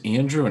 Who's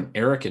Andrew and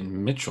Eric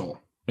and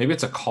Mitchell? Maybe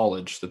it's a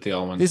college that they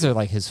all went. These are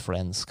like his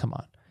friends. Come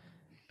on.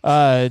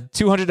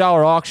 $200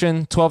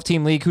 auction,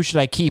 12-team league. Who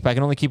should I keep? I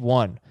can only keep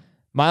one.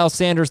 Miles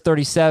Sanders,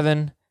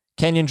 37.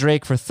 Kenyon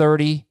Drake for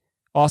 30.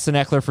 Austin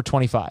Eckler for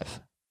 25.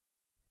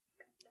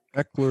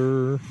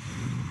 Eckler.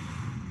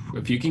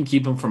 If you can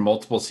keep him for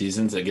multiple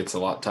seasons, it gets a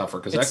lot tougher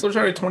because Eckler's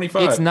already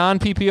 25. It's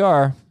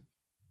non-PPR.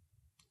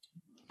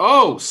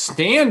 Oh,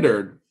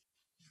 standard.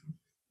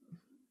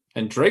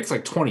 And Drake's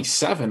like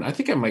 27. I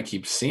think I might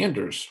keep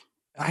Sanders.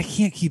 I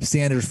can't keep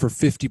Sanders for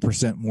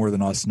 50% more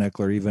than Austin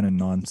Eckler, even in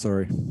non.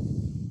 Sorry.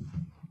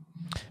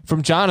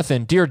 From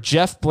Jonathan, dear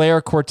Jeff,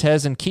 Blair,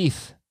 Cortez, and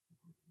Keith.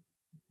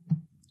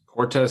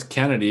 Cortez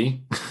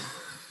Kennedy.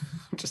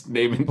 Just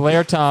naming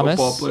Blair Thomas.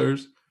 football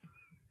players.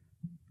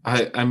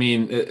 I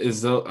mean,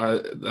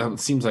 it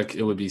seems like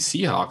it would be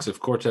Seahawks if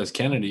Cortez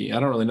Kennedy. I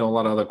don't really know a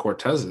lot of other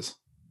Cortezes.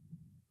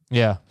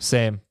 Yeah,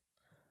 same.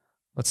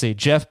 Let's see.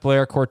 Jeff,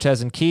 Blair,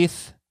 Cortez, and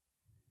Keith.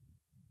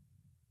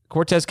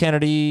 Cortez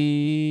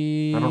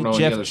Kennedy, I don't know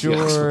Jeff any other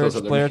Seahawks with those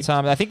George, Blair names.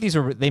 Thomas. I think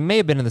they may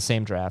have been in the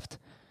same draft.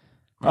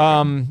 Okay.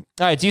 All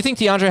right. Do you think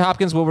DeAndre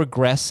Hopkins will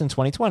regress in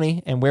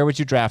 2020? And where would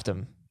you draft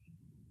him?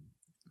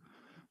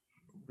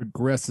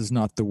 Regress is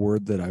not the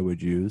word that I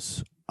would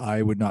use.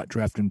 I would not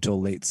draft him until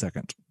late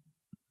second.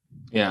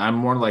 Yeah, I'm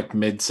more like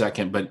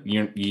mid-second, but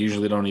you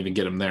usually don't even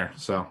get him there.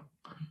 So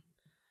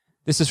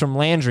this is from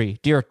Landry.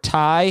 Dear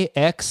Ty,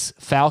 X,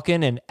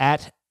 Falcon, and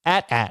at.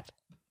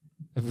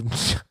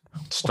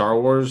 Star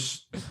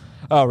Wars.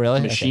 Oh,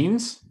 really?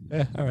 Machines? Okay.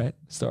 Yeah, all right.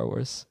 Star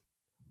Wars.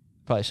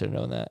 Probably should have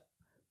known that.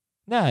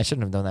 No, I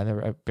shouldn't have known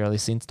that. I've barely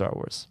seen Star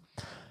Wars.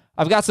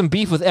 I've got some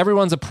beef with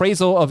everyone's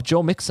appraisal of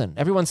Joe Mixon.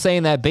 Everyone's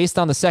saying that based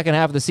on the second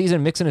half of the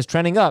season, Mixon is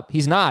trending up.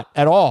 He's not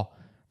at all.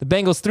 The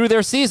Bengals threw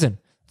their season.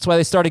 That's why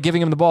they started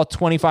giving him the ball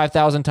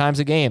 25,000 times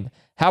a game.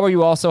 How are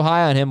you all so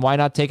high on him? Why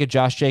not take a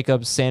Josh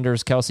Jacobs,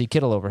 Sanders, Kelsey,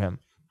 Kittle over him?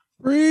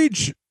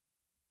 Reach.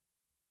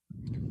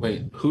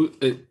 Wait, who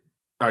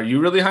are you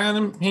really high on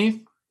him,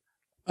 Heath?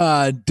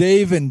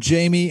 Dave and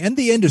Jamie and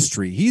the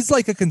industry. He's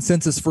like a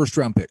consensus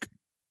first-round pick.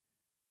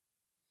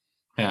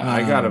 Yeah,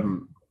 I got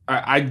him.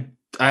 I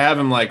have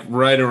him like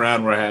right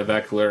around where I have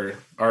Eckler,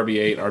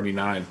 RB8,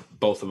 RB9,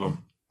 both of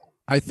them.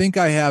 I think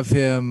I have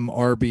him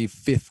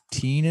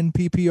RB15 in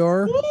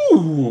PPR.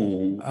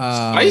 Ooh,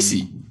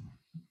 spicy.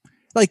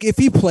 Like if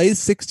he plays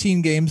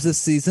 16 games this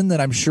season, then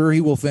I'm sure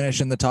he will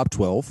finish in the top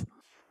 12.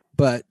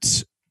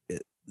 But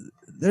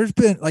there's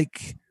been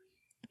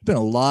a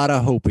lot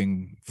of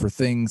hoping for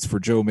things for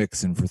Joe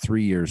Mixon for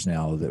 3 years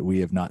now that we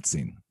have not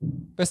seen.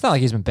 But it's not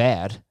like he's been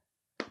bad.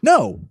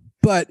 No,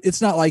 but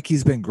it's not like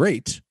he's been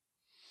great.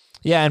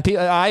 Yeah, and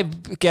I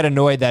get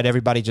annoyed that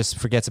everybody just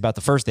forgets about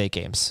the first 8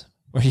 games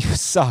where he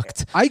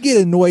sucked. I get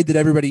annoyed that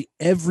everybody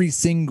every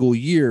single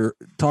year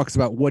talks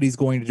about what he's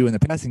going to do in the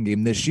passing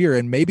game this year,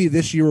 and maybe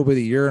this year will be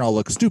the year and I'll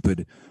look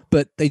stupid,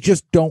 but they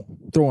just don't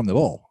throw him the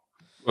ball.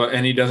 Well,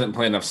 and he doesn't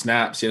play enough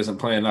snaps. He doesn't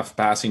play enough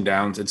passing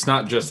downs. It's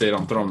not just they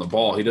don't throw him the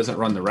ball. He doesn't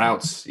run the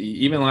routes.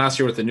 Even last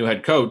year with the new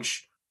head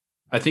coach,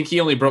 I think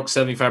he only broke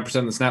 75%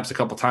 of the snaps a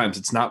couple times.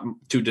 It's not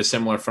too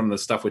dissimilar from the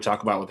stuff we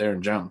talk about with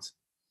Aaron Jones.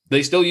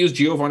 They still use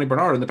Giovanni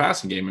Bernard in the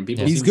passing game, and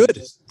people he's good.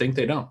 Think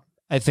they don't.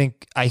 I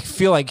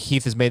feel like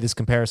Heath has made this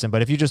comparison,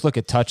 but if you just look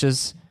at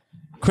touches,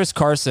 Chris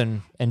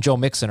Carson and Joe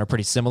Mixon are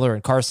pretty similar,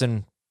 and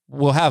Carson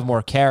will have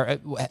more carry.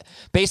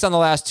 Based on the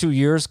last 2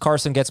 years,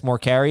 Carson gets more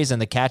carries,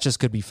 and the catches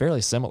could be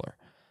fairly similar.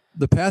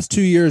 The past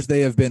 2 years, they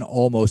have been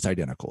almost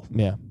identical.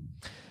 Yeah.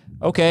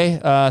 Okay.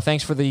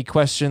 Thanks for the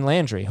question,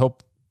 Landry.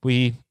 Hope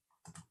we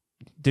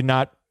did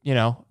not,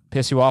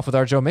 piss you off with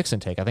our Joe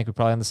Mixon take. I think we're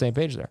probably on the same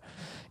page there.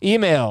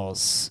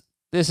 Emails.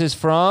 This is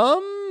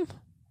from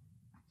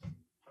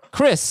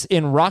Chris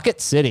in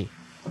Rocket City.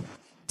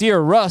 Dear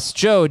Russ,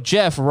 Joe,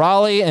 Jeff,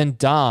 Raleigh, and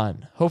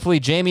Don. Hopefully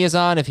Jamie is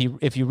on if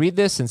you read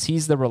this, since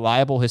he's the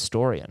reliable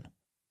historian.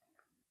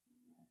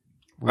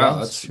 Wow,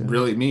 that's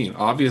really mean.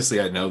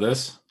 Obviously, I know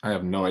this. I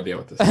have no idea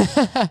what this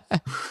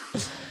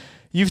is.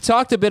 You've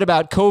talked a bit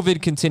about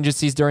COVID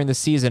contingencies during the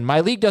season. My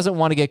league doesn't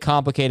want to get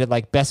complicated,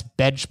 like best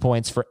bench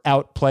points for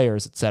out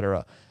players,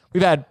 etc.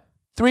 We've had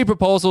 3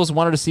 proposals.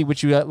 Wanted to see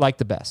which you like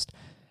the best.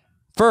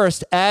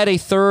 First, add a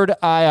third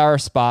IR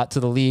spot to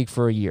the league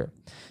for a year.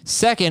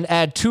 Second,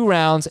 add 2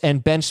 rounds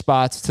and bench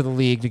spots to the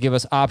league to give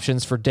us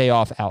options for day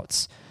off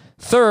outs.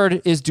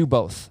 Third is do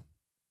both.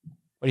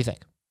 What do you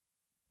think?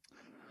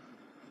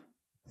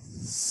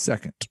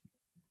 Second.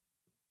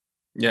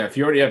 Yeah, if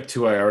you already have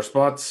 2 IR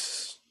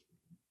spots,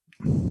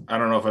 I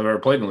don't know if I've ever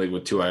played in a league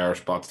with 2 IR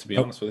spots, to be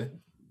honest with you.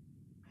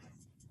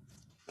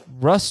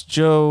 Russ,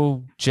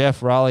 Joe,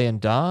 Jeff, Raleigh, and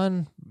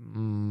Don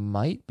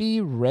might be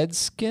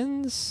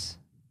Redskins,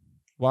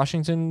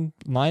 Washington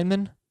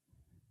linemen,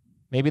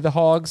 maybe the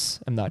Hogs.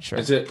 I'm not sure.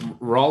 Is it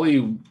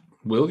Raleigh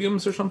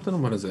Williams or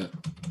something? What is it?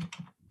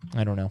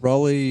 I don't know.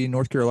 Raleigh,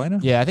 North Carolina?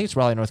 Yeah, I think it's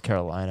Raleigh, North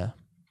Carolina.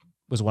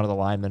 Was one of the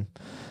linemen.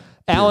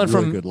 Alan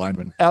really from good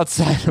lineman.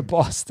 Outside of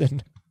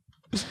Boston.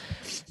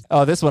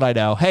 Oh, this one I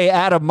know. Hey,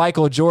 Adam,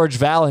 Michael, George,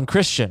 Val, and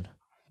Christian.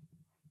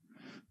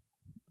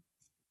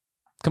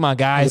 Come on,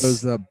 guys. Are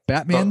those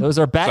Batman? Those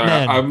are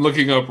Batman. Sorry, I'm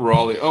looking up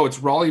Raleigh. Oh, it's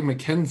Raleigh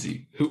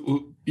McKenzie.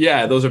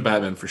 Yeah, those are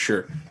Batman for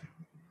sure.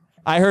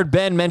 I heard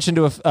Ben mention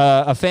to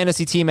a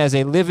fantasy team as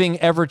a living,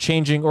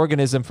 ever-changing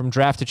organism from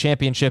draft to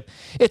championship.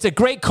 It's a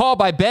great call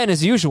by Ben,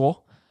 as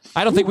usual.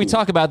 I don't think we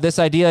talk about this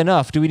idea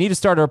enough. Do we need to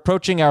start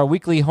approaching our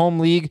weekly home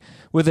league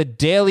with a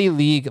daily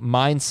league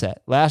mindset?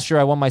 Last year,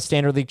 I won my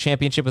standard league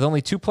championship with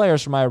only 2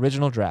 players from my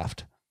original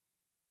draft.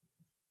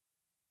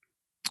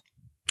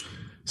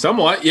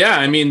 Somewhat, yeah.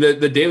 I mean,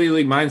 the daily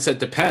league mindset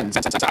depends.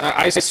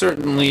 I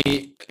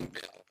certainly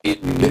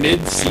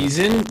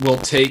mid-season will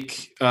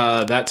take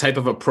that type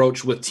of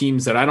approach with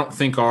teams that I don't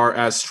think are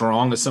as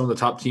strong as some of the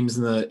top teams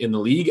in the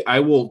league.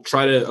 I will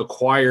try to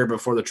acquire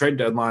before the trade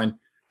deadline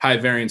high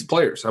variance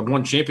players. I've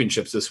won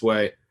championships this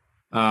way.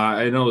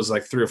 I know it was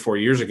like 3 or 4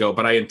 years ago,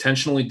 but I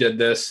intentionally did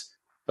this.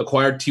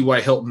 Acquired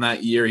T.Y. Hilton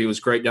that year. He was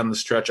great down the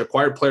stretch.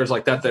 Acquired players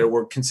like that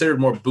were considered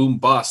more boom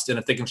bust. And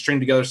if they can string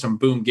together some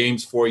boom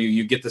games for you,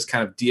 you get this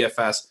kind of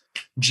DFS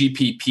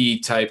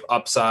GPP type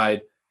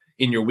upside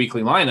in your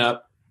weekly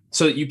lineup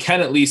so that you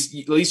can at least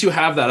you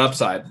have that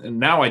upside. And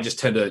now I just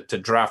tend to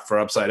draft for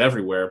upside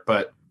everywhere.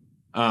 But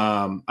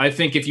I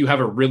think if you have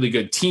a really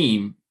good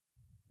team,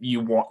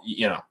 you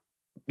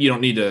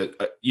don't need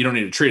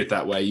to treat it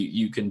that way.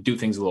 You can do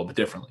things a little bit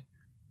differently.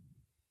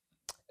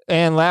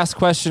 And last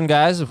question,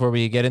 guys, before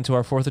we get into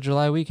our 4th of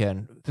July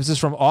weekend. This is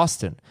from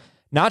Austin.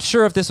 Not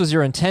sure if this was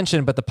your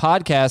intention, but the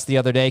podcast the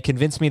other day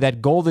convinced me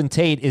that Golden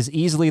Tate is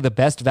easily the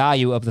best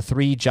value of the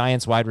 3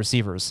 Giants wide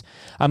receivers.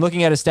 I'm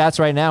looking at his stats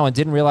right now and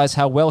didn't realize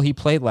how well he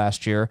played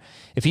last year.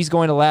 If he's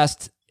going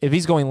last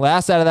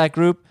out of that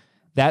group,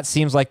 that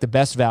seems like the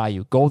best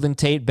value. Golden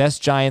Tate,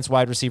 best Giants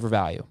wide receiver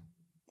value.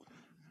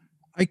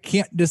 I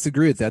can't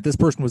disagree with that. This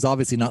person was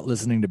obviously not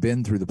listening to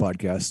Ben through the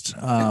podcast.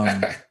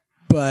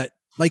 But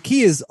like,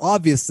 he is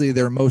obviously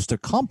their most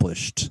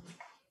accomplished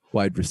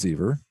wide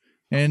receiver.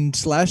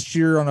 And last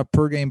year on a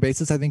per game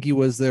basis, I think he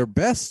was their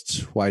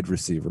best wide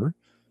receiver.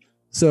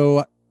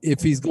 So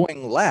if he's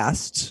going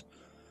last,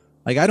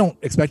 like, I don't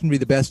expect him to be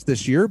the best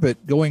this year,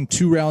 but going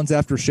 2 rounds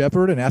after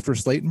Shepard and after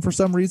Slayton for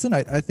some reason,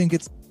 I think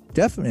it's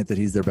definite that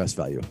he's their best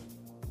value.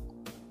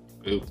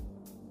 Ooh.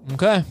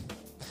 Okay.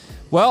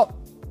 Well,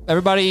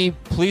 everybody,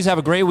 please have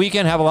a great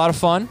weekend. Have a lot of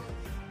fun.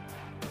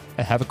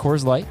 And have a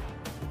Coors Light.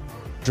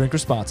 Drink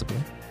responsibly.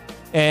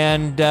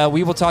 And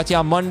we will talk to you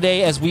on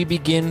Monday as we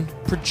begin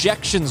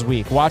Projections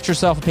Week. Watch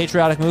yourself a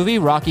patriotic movie.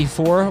 Rocky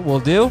IV will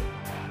do.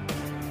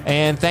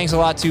 And thanks a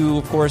lot to,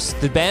 of course,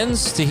 the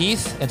Bens, to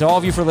Heath, and to all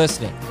of you for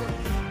listening.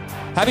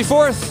 Happy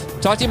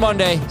 4th. Talk to you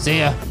Monday. See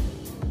ya.